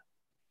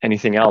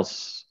 Anything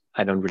else,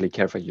 I don't really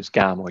care if I use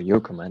GAM or your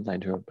command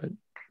line tool, but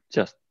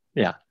just,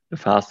 the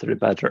faster the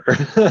better.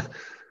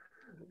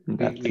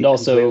 And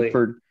also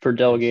for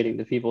delegating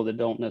to people that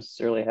don't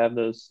necessarily have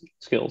those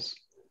skills.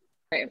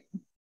 Right.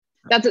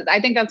 I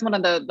think that's one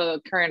of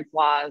the current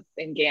flaws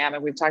in GAM,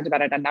 and we've talked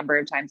about it a number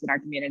of times in our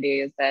community,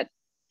 is that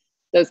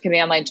those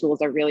command line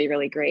tools are really,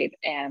 really great.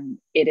 And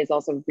it is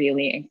also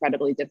really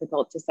incredibly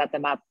difficult to set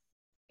them up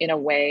in a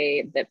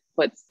way that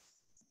puts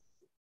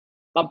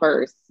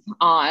bumpers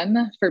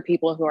on for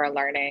people who are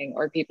learning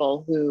or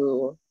people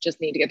who just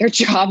need to get their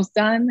jobs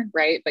done,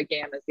 right? But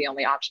GAM is the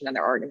only option in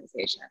their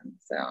organization.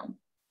 So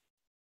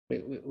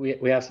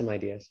we have some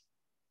ideas.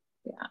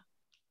 Yeah.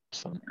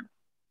 So.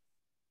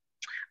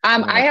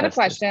 I have a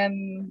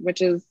question,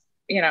 which is,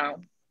 I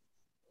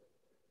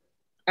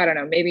don't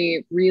know,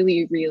 maybe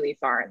really, really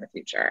far in the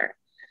future.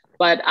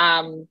 But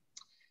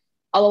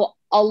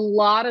a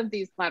lot of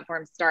these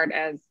platforms start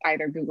as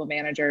either Google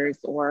managers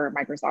or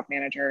Microsoft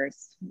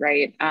managers,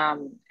 right?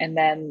 And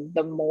then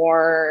the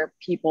more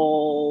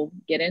people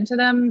get into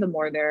them, the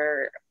more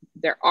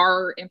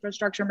our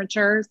infrastructure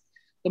matures,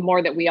 the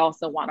more that we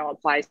also want to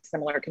apply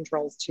similar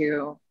controls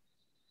to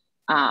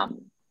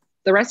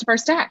the rest of our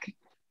stack.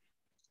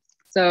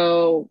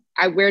 So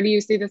where do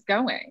you see this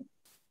going?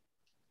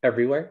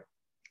 Everywhere.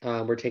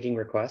 We're taking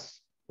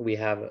requests. We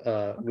have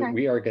okay.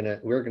 we're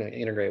gonna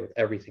integrate with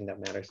everything that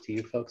matters to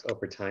you folks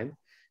over time.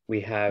 We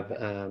have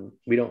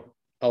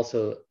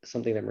also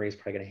something that Marie's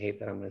probably gonna hate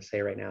that I'm gonna say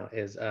right now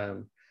is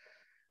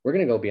we're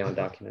gonna go beyond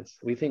documents.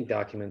 We think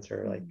documents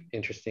are like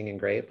interesting and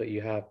great, but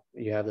you have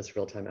this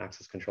real-time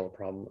access control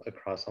problem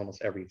across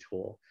almost every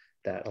tool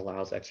that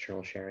allows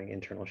external sharing,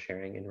 internal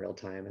sharing in real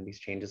time, and these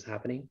changes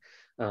happening.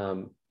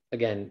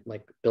 again,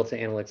 like built an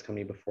analytics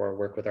company before,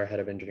 worked with our head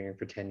of engineering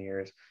for 10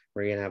 years.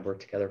 We're going to have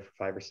worked together for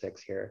 5 or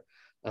 6 here.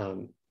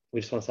 We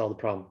just want to solve the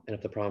problem. And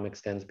if the problem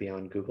extends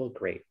beyond Google,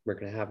 great. We're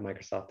going to have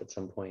Microsoft at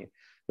some point,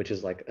 which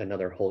is like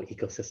another whole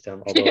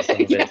ecosystem,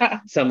 although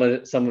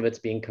some of it's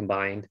being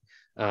combined.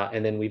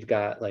 And then we've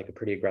got like a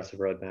pretty aggressive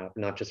roadmap,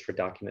 not just for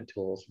document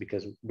tools,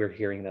 because we're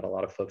hearing that a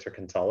lot of folks are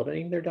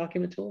consolidating their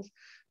document tools,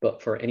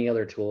 but for any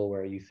other tool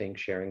where you think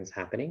sharing is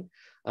happening.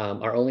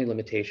 Our only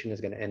limitation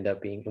is going to end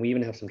up being, and we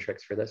even have some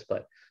tricks for this,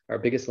 but our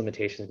biggest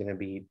limitation is going to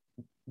be,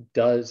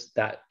 does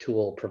that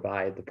tool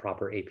provide the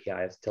proper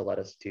APIs to let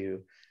us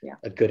do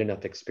a good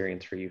enough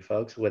experience for you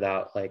folks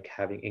without like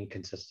having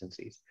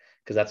inconsistencies?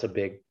 Because that's a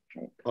big,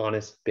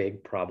 honest,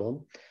 big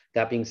problem.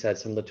 That being said,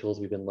 some of the tools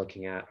we've been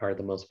looking at are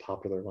the most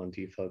popular ones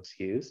you folks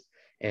use.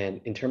 And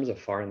in terms of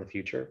far in the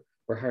future,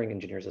 we're hiring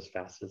engineers as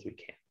fast as we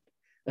can.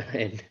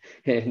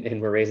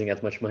 And we're raising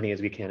as much money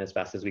as we can as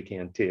fast as we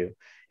can too.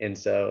 And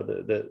so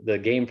the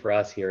game for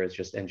us here is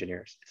just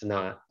engineers. It's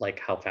not like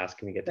how fast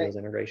can we get to those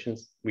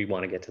integrations. We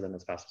want to get to them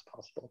as fast as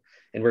possible.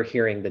 And we're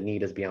hearing the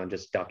need is beyond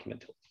just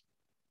document tools.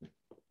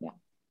 Yeah.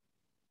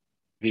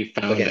 Have you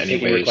found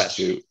any ways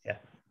to? Yeah.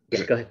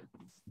 Go ahead.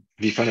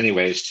 Have you found any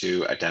ways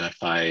to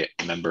identify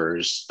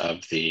members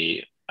of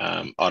the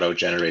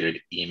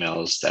auto-generated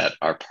emails that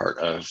are part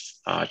of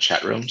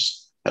chat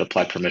rooms that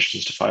apply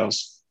permissions to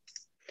files?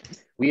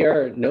 We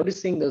are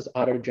noticing those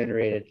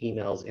auto-generated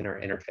emails in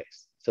our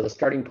interface. So the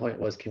starting point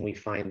was, can we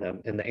find them?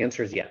 And the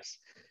answer is yes.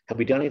 Have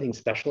we done anything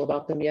special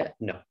about them yet?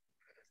 No.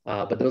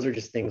 But those are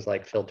just things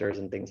like filters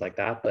and things like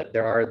that. But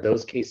there are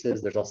those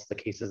cases. There's also the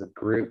cases of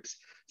groups.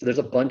 So there's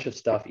a bunch of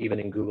stuff even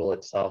in Google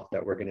itself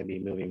that we're going to be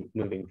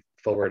moving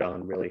forward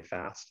on really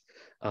fast.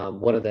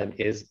 One of them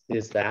is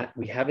that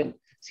we haven't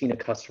seen a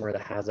customer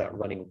that has that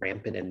running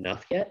rampant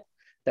enough yet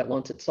that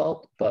wants it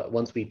solved. But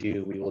once we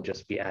do, we will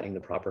just be adding the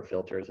proper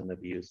filters and the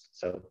views.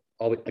 So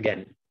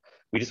again,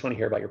 we just want to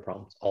hear about your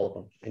problems, all of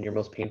them, and your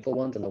most painful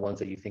ones and the ones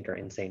that you think are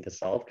insane to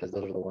solve, because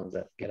those are the ones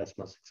that get us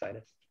most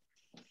excited.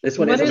 This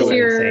one is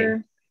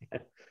insane.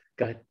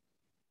 Go ahead.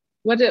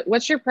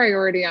 What's your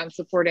priority on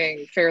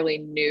supporting fairly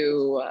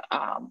new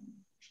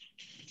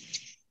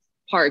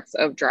parts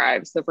of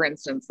Drive? So for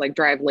instance, like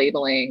Drive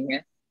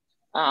labeling.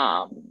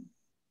 That's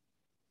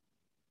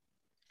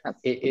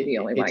the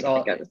only one I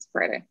can think of. It's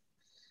Friday.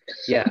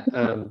 Yeah.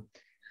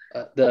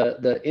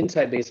 The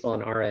insight baseball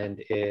on our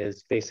end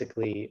is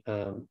basically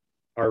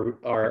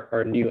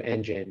our new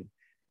engine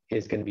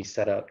is going to be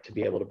set up to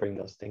be able to bring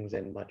those things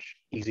in much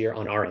easier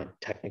on our end,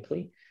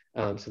 technically.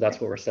 So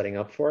that's what we're setting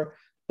up for.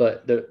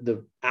 But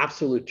the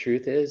absolute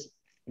truth is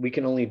we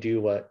can only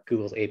do what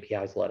Google's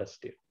APIs let us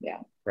do. Yeah.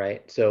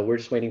 Right. So we're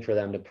just waiting for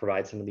them to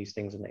provide some of these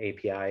things in the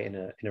API in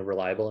a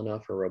reliable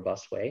enough or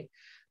robust way.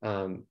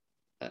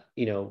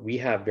 We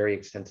have very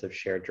extensive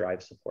shared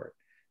drive support.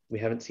 We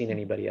haven't seen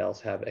anybody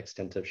else have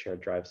extensive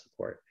shared drive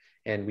support.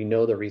 And we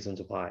know the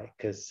reasons why,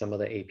 because some of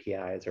the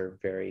APIs are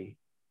very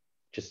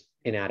just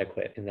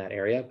inadequate in that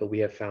area, but we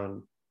have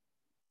found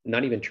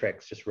not even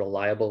tricks, just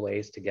reliable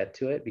ways to get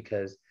to it,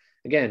 because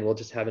again, we'll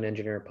just have an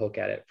engineer poke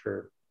at it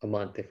for a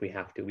month if we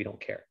have to. We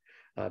don't care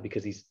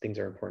because these things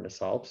are important to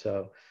solve.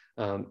 So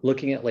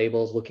looking at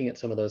labels, looking at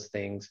some of those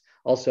things.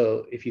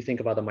 Also, if you think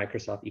about the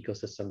Microsoft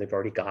ecosystem, they've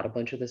already got a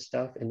bunch of this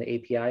stuff in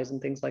the APIs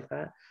and things like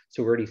that.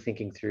 So we're already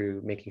thinking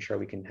through making sure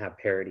we can have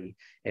parity.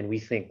 And we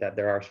think that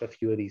there are a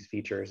few of these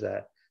features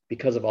that,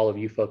 because of all of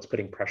you folks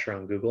putting pressure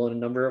on Google in a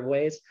number of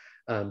ways,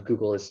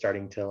 Google is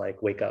starting to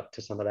like wake up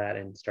to some of that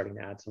and starting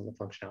to add some of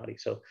the functionality.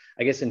 So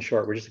I guess in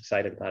short, we're just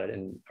excited about it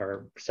and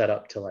are set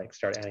up to like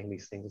start adding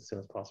these things as soon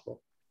as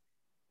possible.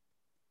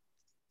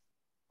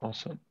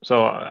 Awesome.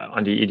 So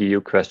on the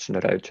EDU question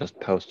that I just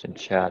posted in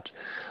chat,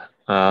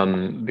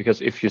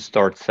 because if you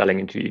start selling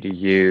into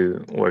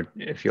EDU, or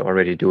if you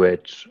already do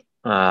it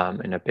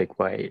in a big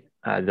way,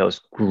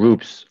 those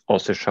groups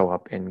also show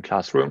up in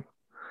Classroom.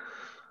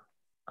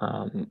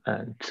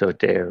 And so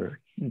there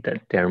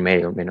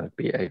may or may not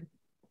be a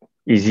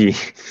easy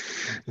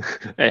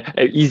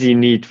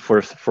need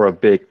for a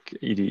big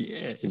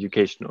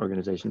education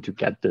organization to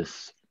get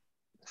this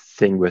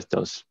thing with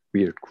those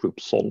weird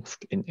groups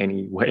solved in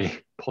any way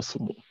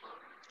possible.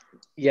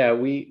 Yeah,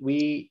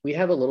 we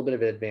have a little bit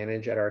of an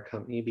advantage at our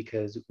company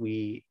because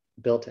we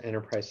built an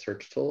enterprise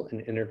search tool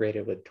and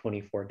integrated with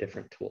 24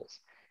 different tools.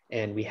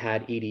 And we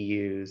had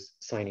EDUs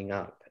signing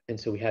up. And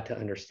so we had to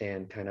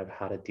understand kind of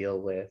how to deal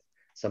with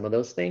some of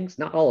those things,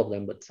 not all of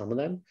them, but some of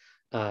them.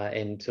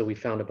 And so we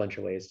found a bunch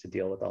of ways to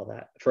deal with all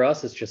that. For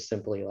us, it's just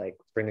simply like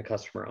bring a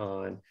customer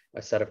on,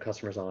 a set of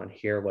customers on,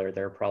 hear where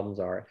their problems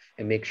are,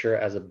 and make sure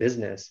as a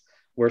business,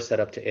 we're set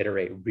up to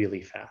iterate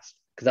really fast.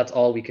 Because that's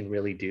all we can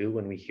really do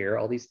when we hear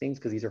all these things,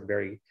 because these are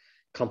very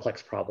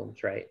complex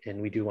problems, right?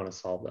 And we do want to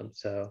solve them.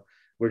 So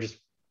we're just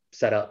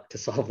set up to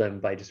solve them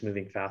by just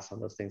moving fast on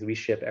those things. We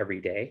ship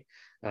every day.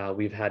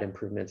 We've had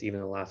improvements even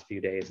in the last few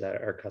days that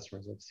our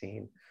customers have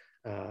seen.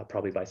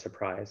 Probably by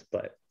surprise,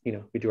 but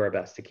we do our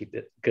best to keep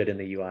it good in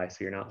the UI so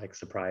you're not like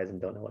surprised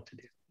and don't know what to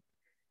do.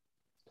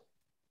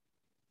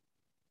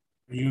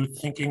 Are you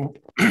thinking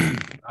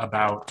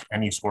about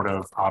any sort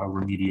of auto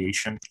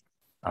remediation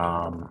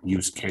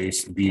use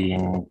case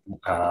being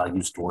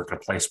used to work at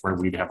a place where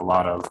we'd have a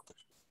lot of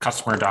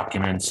customer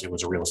documents? It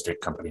was a real estate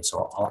company,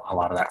 so a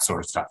lot of that sort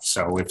of stuff.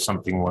 So if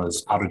something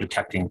was auto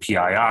detecting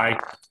PII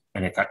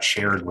and it got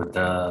shared with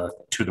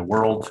to the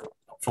world,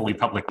 fully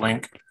public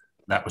link,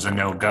 that was a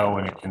no-go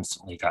and it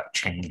instantly got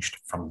changed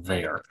from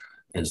there.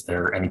 Is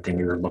there anything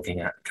you're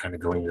looking at kind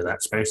of going into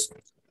that space?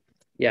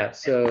 Yeah,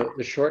 so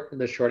the short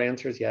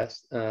answer is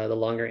yes. The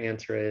longer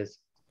answer is,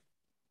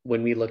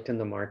 when we looked in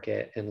the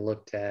market and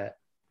looked at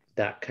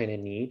that kind of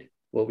need,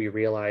 what we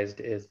realized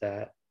is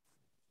that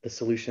the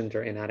solutions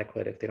are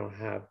inadequate if they don't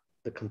have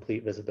the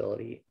complete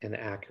visibility and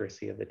the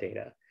accuracy of the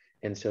data.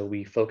 And so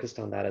we focused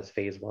on that as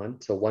phase one.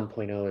 So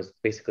 1.0 is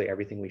basically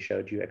everything we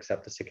showed you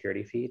except the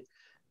security feed.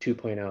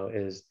 2.0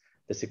 is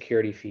the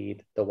security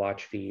feed, the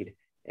watch feed,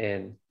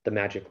 and the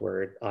magic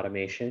word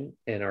automation,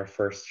 and our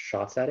first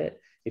shots at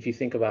it. If you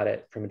think about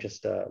it from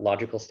just a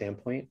logical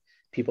standpoint,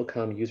 people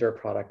come use our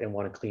product and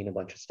want to clean a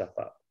bunch of stuff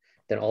up.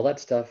 Then all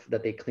that stuff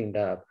that they cleaned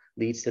up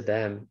leads to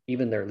them,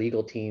 even their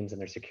legal teams and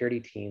their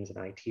security teams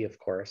and IT, of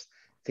course,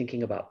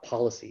 thinking about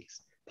policies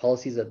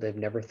that they've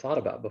never thought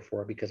about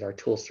before because our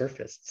tool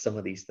surfaced some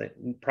of these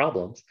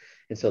problems.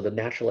 And so the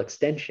natural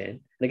extension, and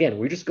again,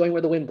 we're just going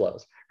where the wind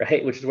blows,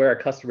 right? Which is where our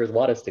customers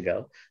want us to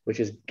go, which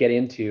is get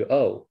into,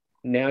 oh,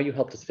 now you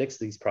helped us fix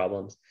these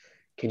problems.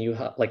 Can you,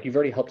 like, you've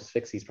already helped us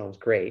fix these problems,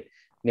 great.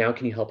 Now,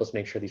 can you help us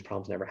make sure these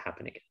problems never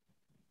happen again?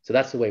 So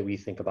that's the way we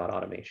think about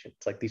automation.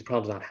 It's like these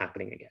problems not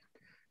happening again,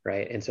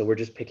 right? And so we're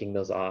just picking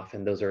those off,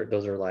 and those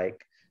are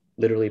like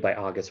literally by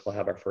August we'll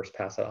have our first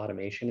pass at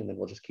automation, and then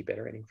we'll just keep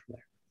iterating from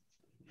there.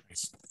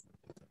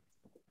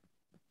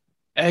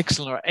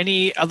 Excellent.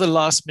 Any other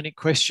last minute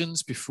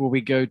questions before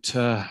we go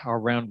to our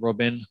round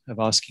robin of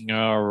asking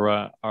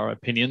our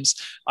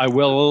opinions? I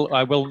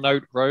will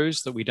note,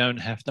 Rose, that we don't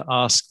have to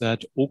ask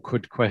that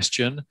awkward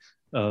question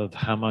of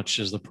how much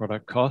does the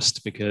product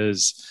cost,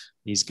 because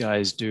these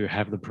guys do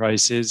have the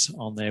prices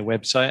on their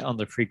website on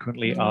the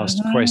frequently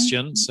asked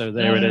questions. So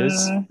there it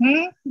is.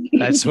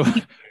 That's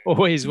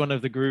always one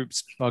of the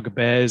group's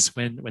bugbears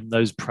when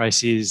those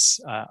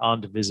prices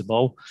aren't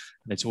visible.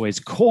 And it's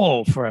always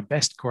call for a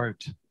best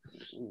quote.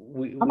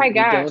 Oh my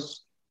gosh.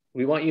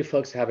 We want you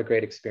folks to have a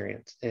great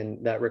experience.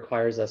 And that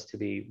requires us to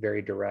be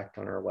very direct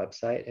on our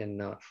website and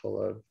not full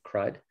of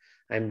crud.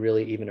 I'm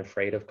really even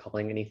afraid of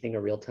calling anything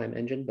a real-time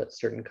engine, but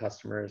certain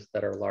customers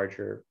that are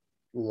larger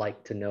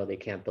like to know they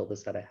can't build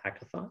this at a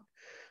hackathon.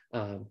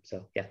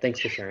 So yeah, thanks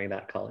for sharing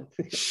that, Colin.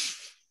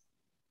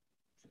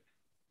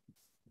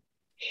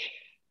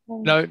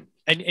 No,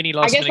 any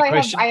last minute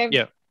question? I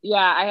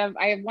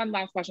have one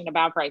last question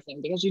about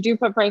pricing, because you do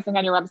put pricing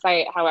on your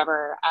website.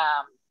 However,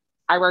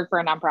 I work for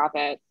a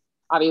nonprofit.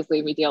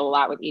 Obviously, we deal a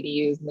lot with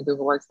EDUs in the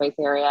Google Workspace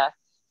area.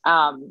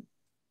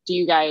 Do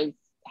you guys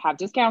have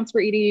discounts for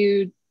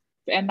EDU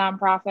and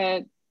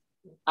nonprofit?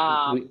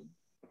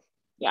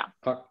 Yeah.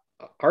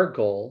 Our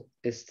goal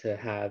is to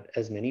have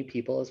as many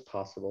people as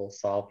possible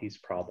solve these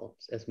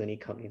problems, as many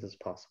companies as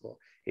possible.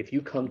 If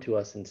you come to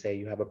us and say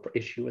you have an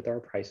issue with our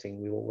pricing,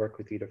 we will work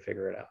with you to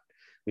figure it out.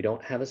 We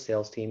don't have a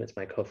sales team. It's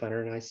my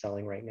co-founder and I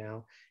selling right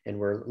now, and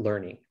we're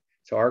learning.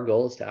 So our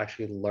goal is to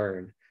actually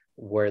learn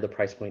where the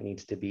price point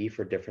needs to be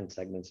for different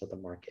segments of the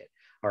market.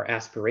 Our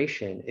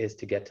aspiration is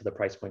to get to the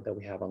price point that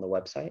we have on the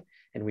website,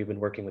 and we've been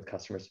working with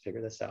customers to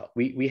figure this out.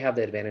 We have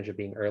the advantage of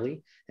being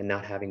early and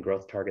not having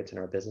growth targets in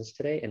our business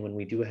today, and when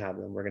we do have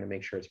them, we're going to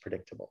make sure it's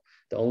predictable.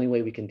 The only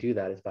way we can do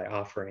that is by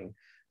offering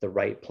the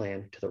right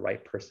plan to the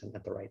right person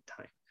at the right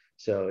time.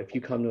 So if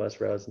you come to us,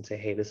 Rose, and say,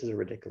 hey, this is a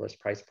ridiculous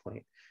price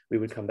point, we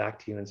would come back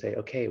to you and say,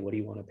 okay, what do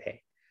you want to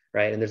pay?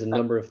 Right? And there's a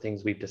number of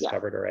things we've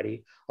discovered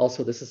already.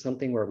 Also, this is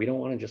something where we don't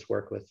want to just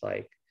work with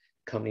like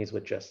companies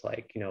with just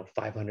like,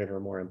 500 or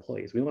more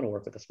employees. We want to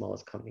work with the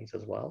smallest companies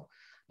as well.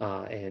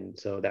 And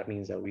so that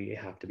means that we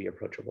have to be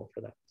approachable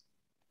for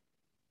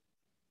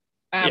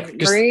that.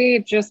 Marie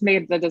just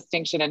made the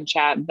distinction in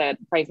chat that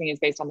pricing is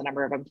based on the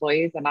number of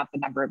employees and not the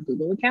number of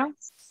Google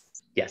accounts.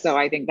 Yes. So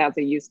I think that's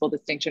a useful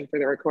distinction for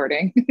the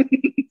recording.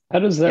 How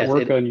does that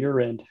work on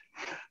your end?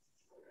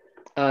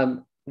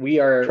 We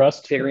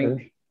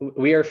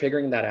are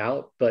figuring that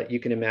out, but you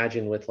can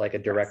imagine with like a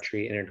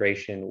directory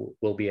integration,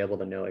 we'll be able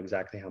to know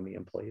exactly how many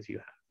employees you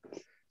have.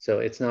 So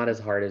it's not as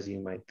hard as you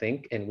might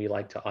think. And we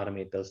like to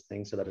automate those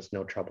things so that it's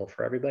no trouble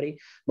for everybody.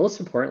 Most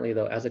importantly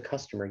though, as a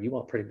customer, you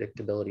want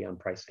predictability on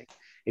pricing.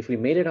 If we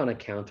made it on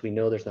accounts, we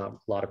know there's not a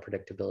lot of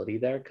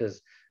predictability there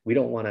because we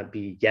don't want to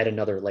be yet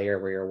another layer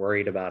where you're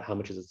worried about how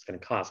much is it's going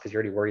to cost, because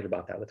you're already worried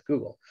about that with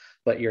Google.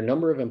 But your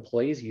number of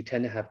employees, you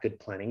tend to have good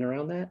planning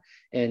around that.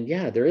 And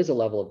yeah, there is a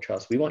level of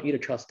trust. We want you to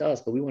trust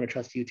us, but we want to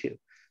trust you too.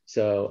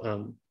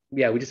 So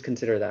yeah, we just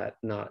consider that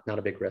not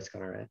a big risk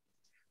on our end.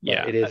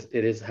 But yeah,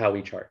 it is how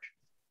we charge.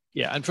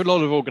 Yeah, and for a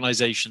lot of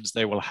organizations,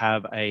 they will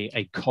have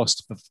a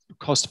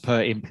cost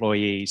per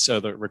employee, so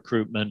that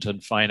recruitment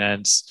and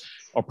finance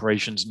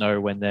operations know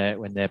when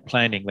they're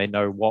planning. They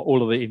know what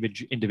all of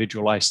the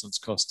individual license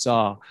costs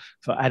are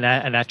for an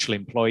actual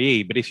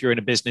employee. But if you're in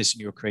a business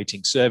and you're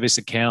creating service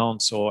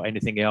accounts or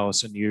anything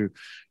else, and you're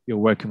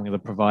working with a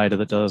provider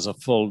that does a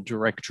full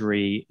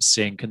directory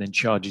sync and then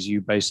charges you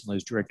based on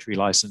those directory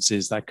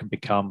licenses, that can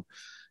become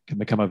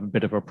a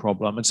bit of a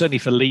problem. And certainly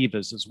for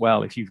leavers as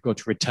well, if you've got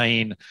to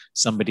retain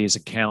somebody's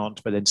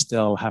account but then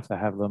still have to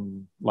have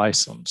them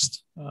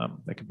licensed,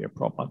 that can be a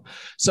problem.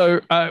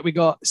 So we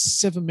got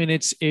 7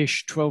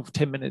 minutes-ish,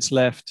 10 minutes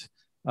left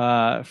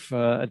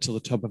until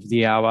the top of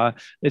the hour.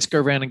 Let's go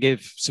around and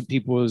get some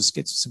people's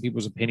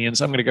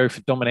opinions. I'm going to go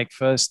for Dominic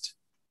first.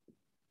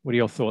 What are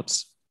your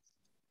thoughts?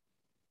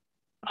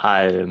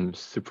 I am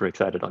super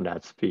excited on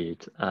that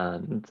speed,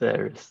 and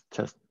there's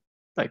just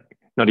like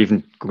not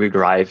even Google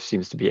Drive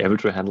seems to be able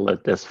to handle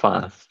it this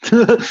fast.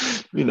 I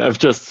mean, I've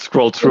just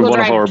scrolled through Google one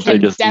Drive of our can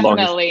biggest,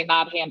 definitely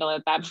not handle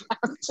it that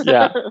fast.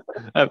 Yeah,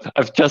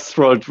 I've just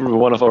scrolled through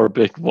one of our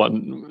big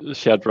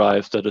shared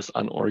drives that is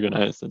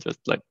unorganized and just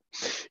like,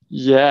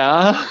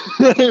 yeah,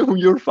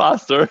 you're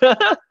faster.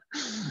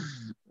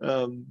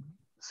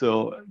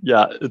 So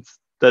yeah, it's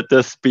that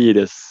the speed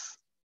is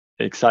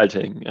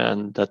exciting,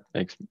 and that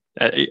makes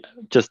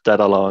just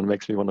that alone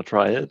makes me want to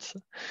try it.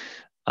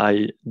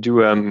 I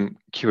do am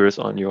curious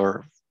on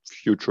your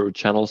future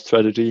channel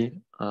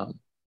strategy,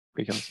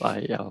 because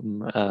I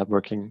am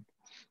working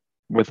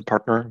with a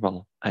partner.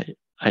 Well, I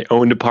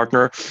own a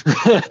partner,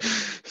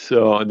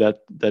 so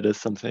that is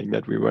something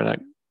that we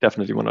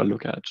definitely want to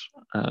look at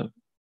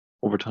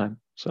over time.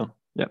 So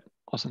yeah,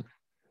 awesome.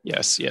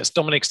 Yes.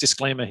 Dominic's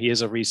disclaimer: he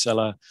is a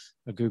reseller,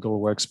 a Google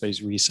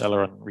Workspace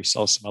reseller, and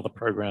resells some other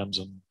programs.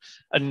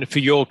 And for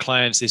your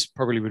clients, this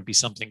probably would be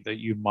something that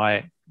you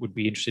would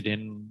be interested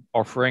in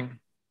offering.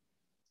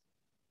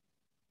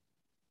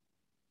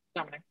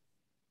 Dominic.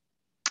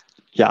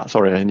 Yeah,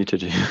 sorry, I need to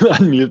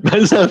unmute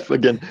myself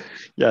again.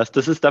 Yes,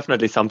 this is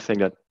definitely something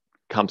that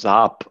comes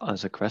up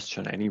as a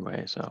question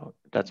anyway. So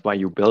that's why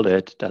you build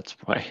it. That's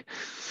why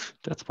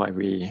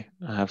we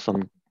have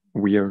some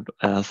weird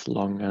as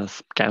long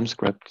as scam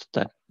scripts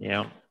that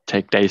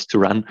take days to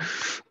run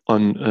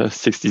on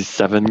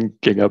 67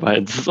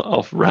 gigabytes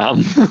of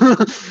RAM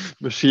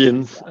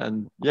machines.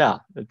 And yeah,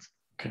 it's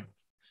okay.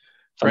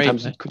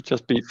 Sometimes it could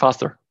just be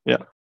faster. Yeah.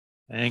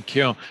 Thank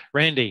you.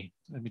 Randy,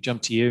 let me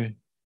jump to you.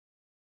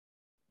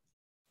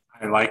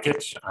 I like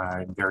it.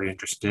 I'm very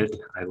interested.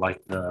 I like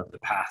the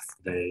path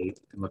they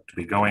look to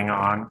be going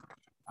on,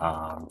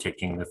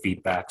 taking the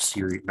feedback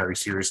very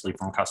seriously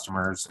from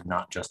customers, and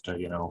not just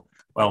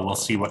we'll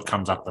see what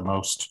comes up the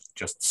most,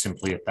 just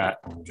simply at that.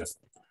 And just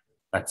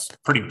that's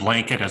pretty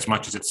blanket. As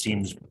much as it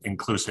seems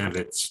inclusive,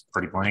 it's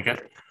pretty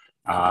blanket.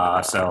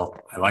 So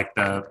I like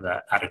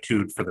the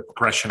attitude for the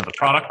progression of the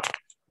product.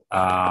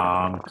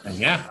 And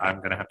yeah, I'm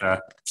going to have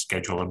to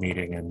schedule a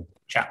meeting and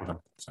chat with them.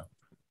 So.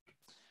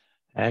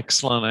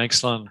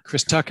 Excellent.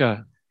 Chris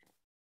Tucker.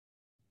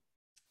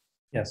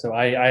 Yeah, so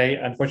I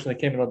unfortunately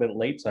came a little bit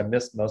late, so I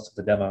missed most of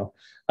the demo.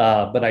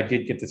 But I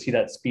did get to see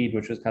that speed,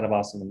 which was kind of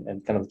awesome,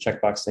 and kind of the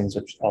checkbox things,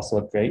 which also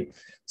look great.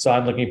 So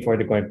I'm looking forward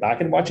to going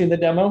back and watching the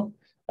demo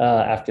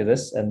after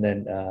this, and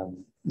then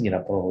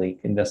probably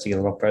investigate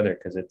a little further,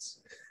 because it's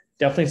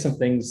definitely some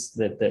things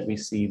that we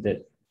see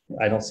that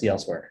I don't see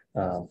elsewhere,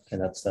 and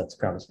that's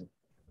promising.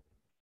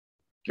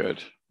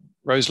 Good.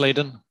 Rose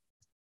Layden.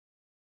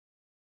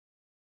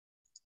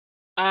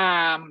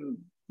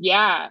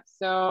 Yeah,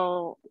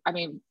 so I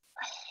mean,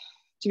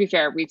 to be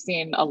fair, we've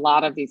seen a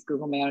lot of these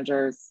Google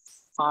managers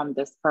on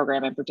this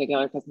program in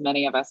particular, because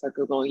many of us are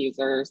Google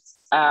users.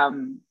 I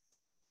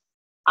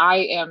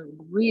am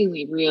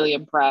really, really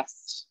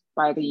impressed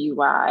by the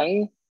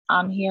UI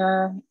on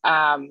here.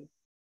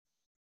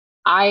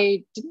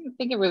 I didn't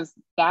think it was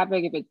that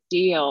big of a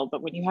deal,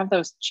 but when you have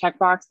those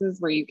checkboxes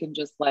where you can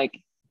just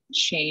like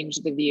change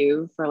the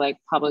view for like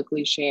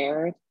publicly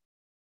shared,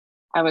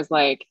 I was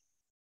like,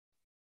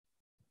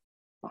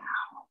 wow.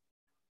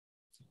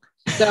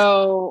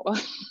 So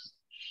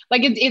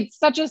like it's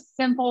such a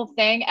simple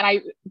thing.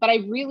 And but I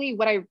really,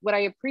 what I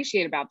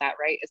appreciate about that,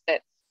 right, is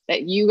that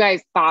you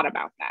guys thought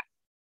about that,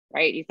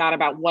 right? You thought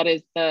about what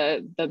is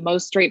the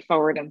most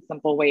straightforward and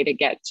simple way to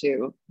get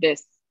to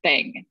this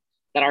thing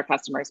that our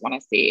customers want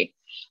to see.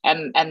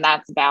 And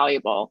that's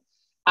valuable.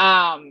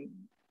 Yeah,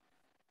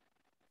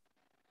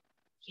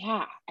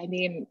 I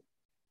mean,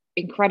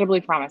 incredibly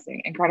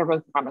promising.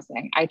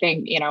 I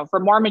think, for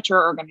more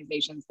mature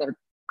organizations, they're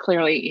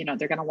clearly,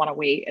 they're going to want to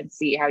wait and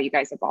see how you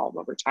guys evolve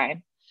over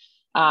time.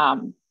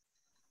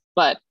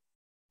 But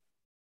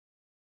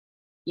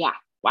yeah,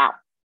 wow.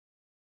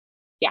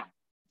 Yeah,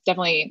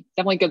 definitely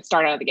good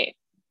start out of the gate.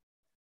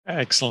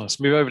 Excellent. Let's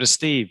move over to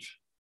Steve.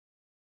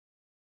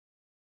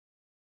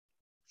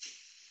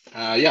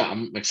 Yeah,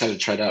 I'm excited to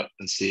try it out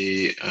and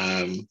see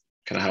kind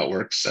of how it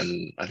works.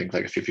 And I think,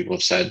 like a few people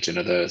have said,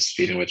 the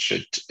speed in which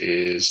it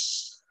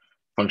is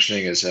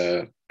functioning is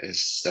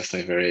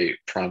definitely a very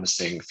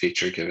promising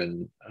feature,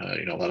 given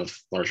a lot of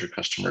larger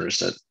customers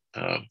that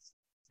are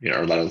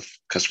a lot of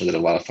customers that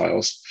have a lot of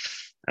files.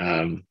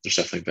 There's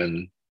definitely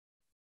been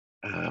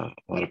a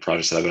lot of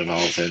projects that I've been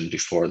involved in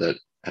before that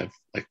have,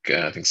 like,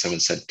 I think someone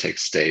said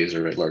takes days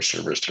or large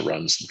servers to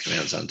run some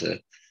commands on to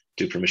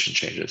do permission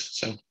changes.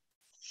 So,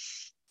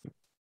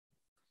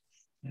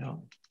 yeah,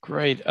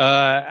 great.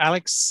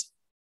 Alex?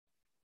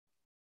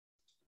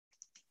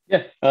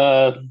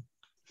 Yeah,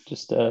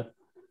 just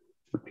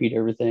repeat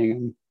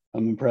everything.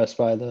 I'm impressed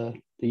by the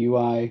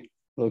UI.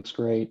 Looks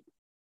great.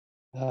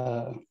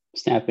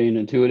 Snappy and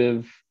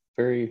intuitive,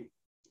 very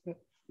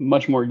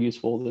much more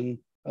useful than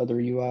other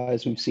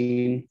UIs we've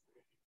seen.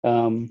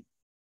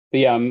 But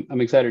yeah,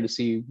 I'm excited to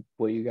see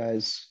what you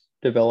guys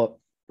develop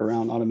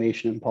around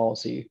automation and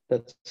policy.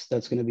 That's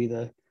going to be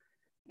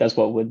that's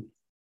what would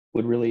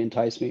really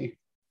entice me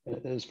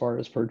as far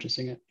as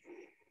purchasing it.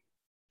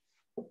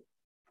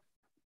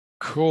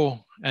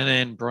 Cool. And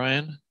then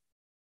Brian?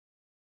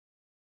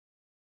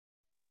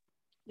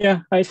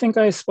 Yeah, I think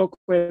I spoke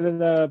with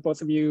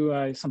both of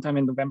you sometime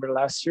in November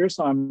last year.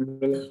 So I'm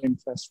really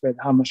impressed with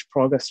how much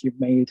progress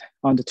you've made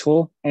on the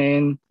tool.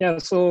 And yeah,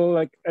 so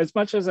like as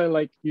much as I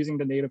like using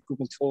the native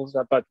Google tools,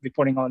 but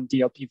reporting on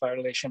DLP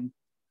violation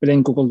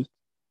within Google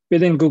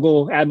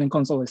Admin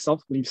Console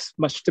itself leaves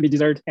much to be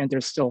desired. And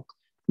there's still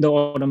no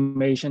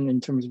automation in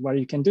terms of what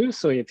you can do.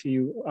 So if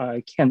you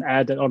can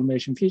add that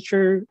automation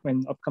feature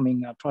when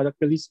upcoming product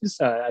releases,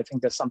 I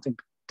think that's something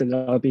that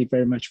I'll be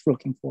very much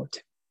looking forward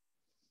to.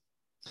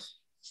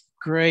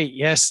 Great,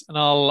 yes, and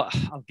I'll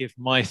give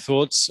my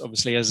thoughts.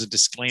 Obviously, as a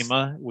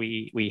disclaimer,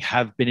 we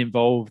have been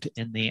involved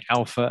in the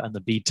alpha and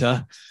the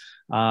beta,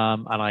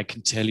 and I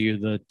can tell you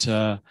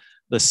that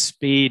the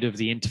speed of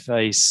the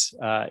interface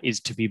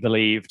is to be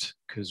believed,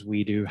 because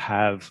we do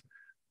have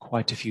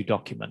quite a few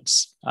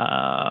documents,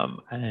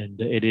 and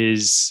it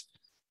is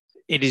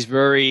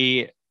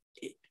very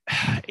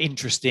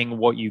interesting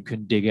what you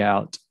can dig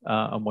out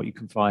and what you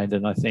can find.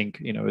 And I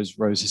think, as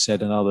Rose has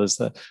said and others,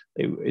 that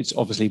it's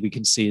obviously, we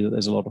can see that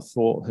there's a lot of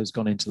thought has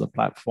gone into the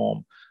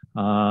platform.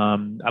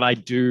 And I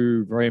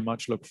do very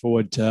much look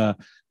forward to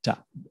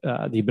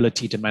the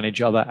ability to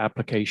manage other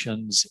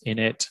applications in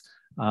it.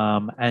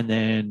 And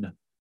then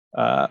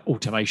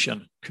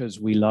automation, because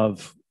we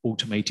love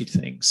automated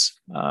things.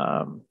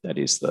 That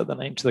is the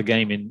name to the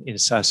game in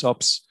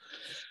SaaSOps.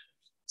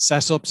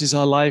 SaaSOps is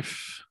our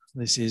life.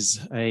 This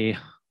is a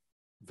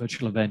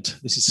virtual event.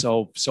 This is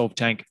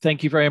SolveTank.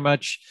 Thank you very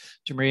much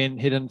to Maria and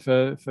Hidden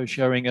for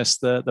showing us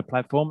the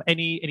platform.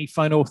 Any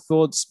final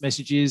thoughts,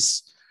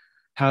 messages,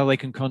 how they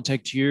can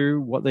contact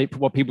you,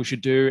 what people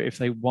should do if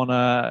they want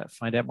to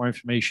find out more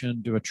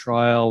information, do a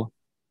trial?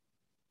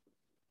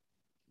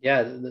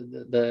 Yeah,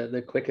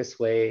 the quickest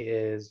way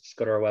is just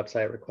go to our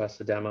website, request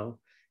a demo.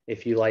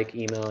 If you like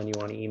email and you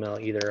want to email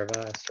either of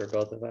us or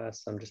both of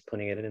us, I'm just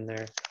putting it in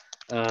there.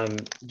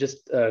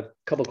 Just a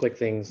couple quick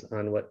things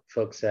on what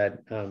folks said.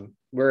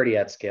 We're already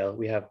at scale.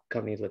 We have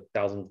companies with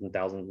thousands and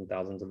thousands and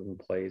thousands of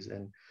employees,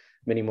 and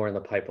many more in the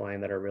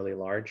pipeline that are really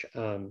large.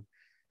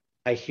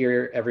 I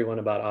hear everyone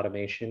about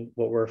automation.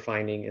 What we're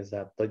finding is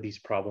that these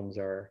problems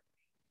are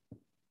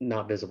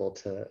not visible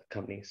to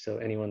companies. So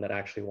anyone that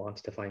actually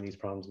wants to find these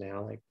problems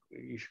now, like,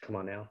 you should come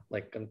on now.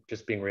 Like, I'm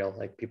just being real.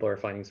 Like, people are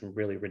finding some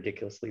really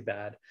ridiculously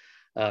bad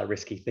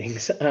risky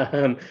things.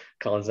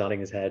 Colin's nodding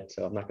his head,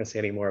 so I'm not going to say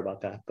any more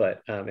about that.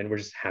 But and we're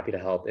just happy to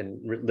help. And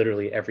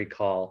literally every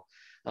call,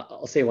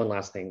 I'll say one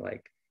last thing.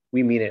 Like,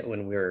 we mean it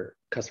when we're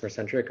customer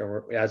centric,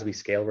 and as we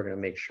scale, we're going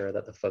to make sure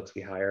that the folks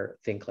we hire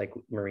think like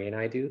Marie and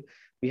I do.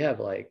 We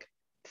have like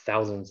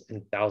thousands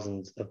and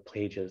thousands of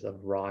pages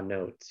of raw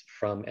notes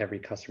from every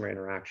customer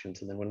interaction.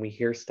 So then when we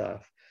hear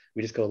stuff,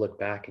 we just go look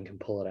back and can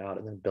pull it out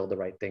and then build the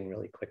right thing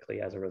really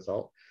quickly as a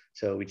result.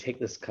 So we take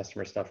this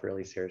customer stuff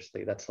really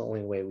seriously. That's the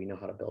only way we know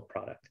how to build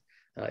product.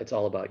 It's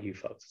all about you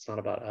folks. It's not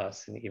about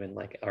us and even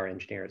like our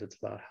engineers. It's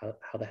about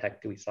how the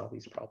heck do we solve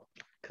these problems?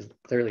 Because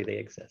clearly they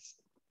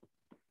exist.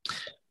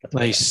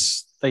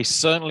 They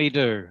certainly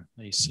do.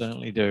 They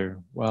certainly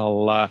do.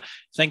 Well,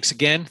 thanks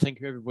again. Thank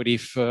you everybody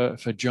for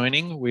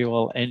joining. We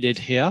will end it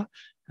here,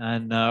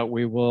 and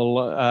we will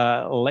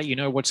let you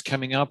know what's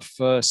coming up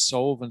for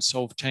Solve and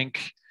SolveTank.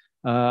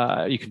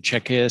 You can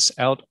check us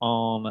out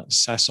on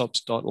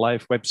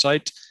SaaSops.live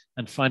website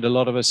and find a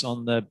lot of us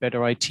on the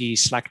Better IT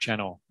Slack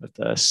channel at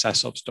the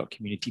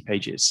SaaSops.community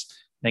pages.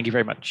 Thank you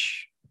very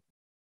much.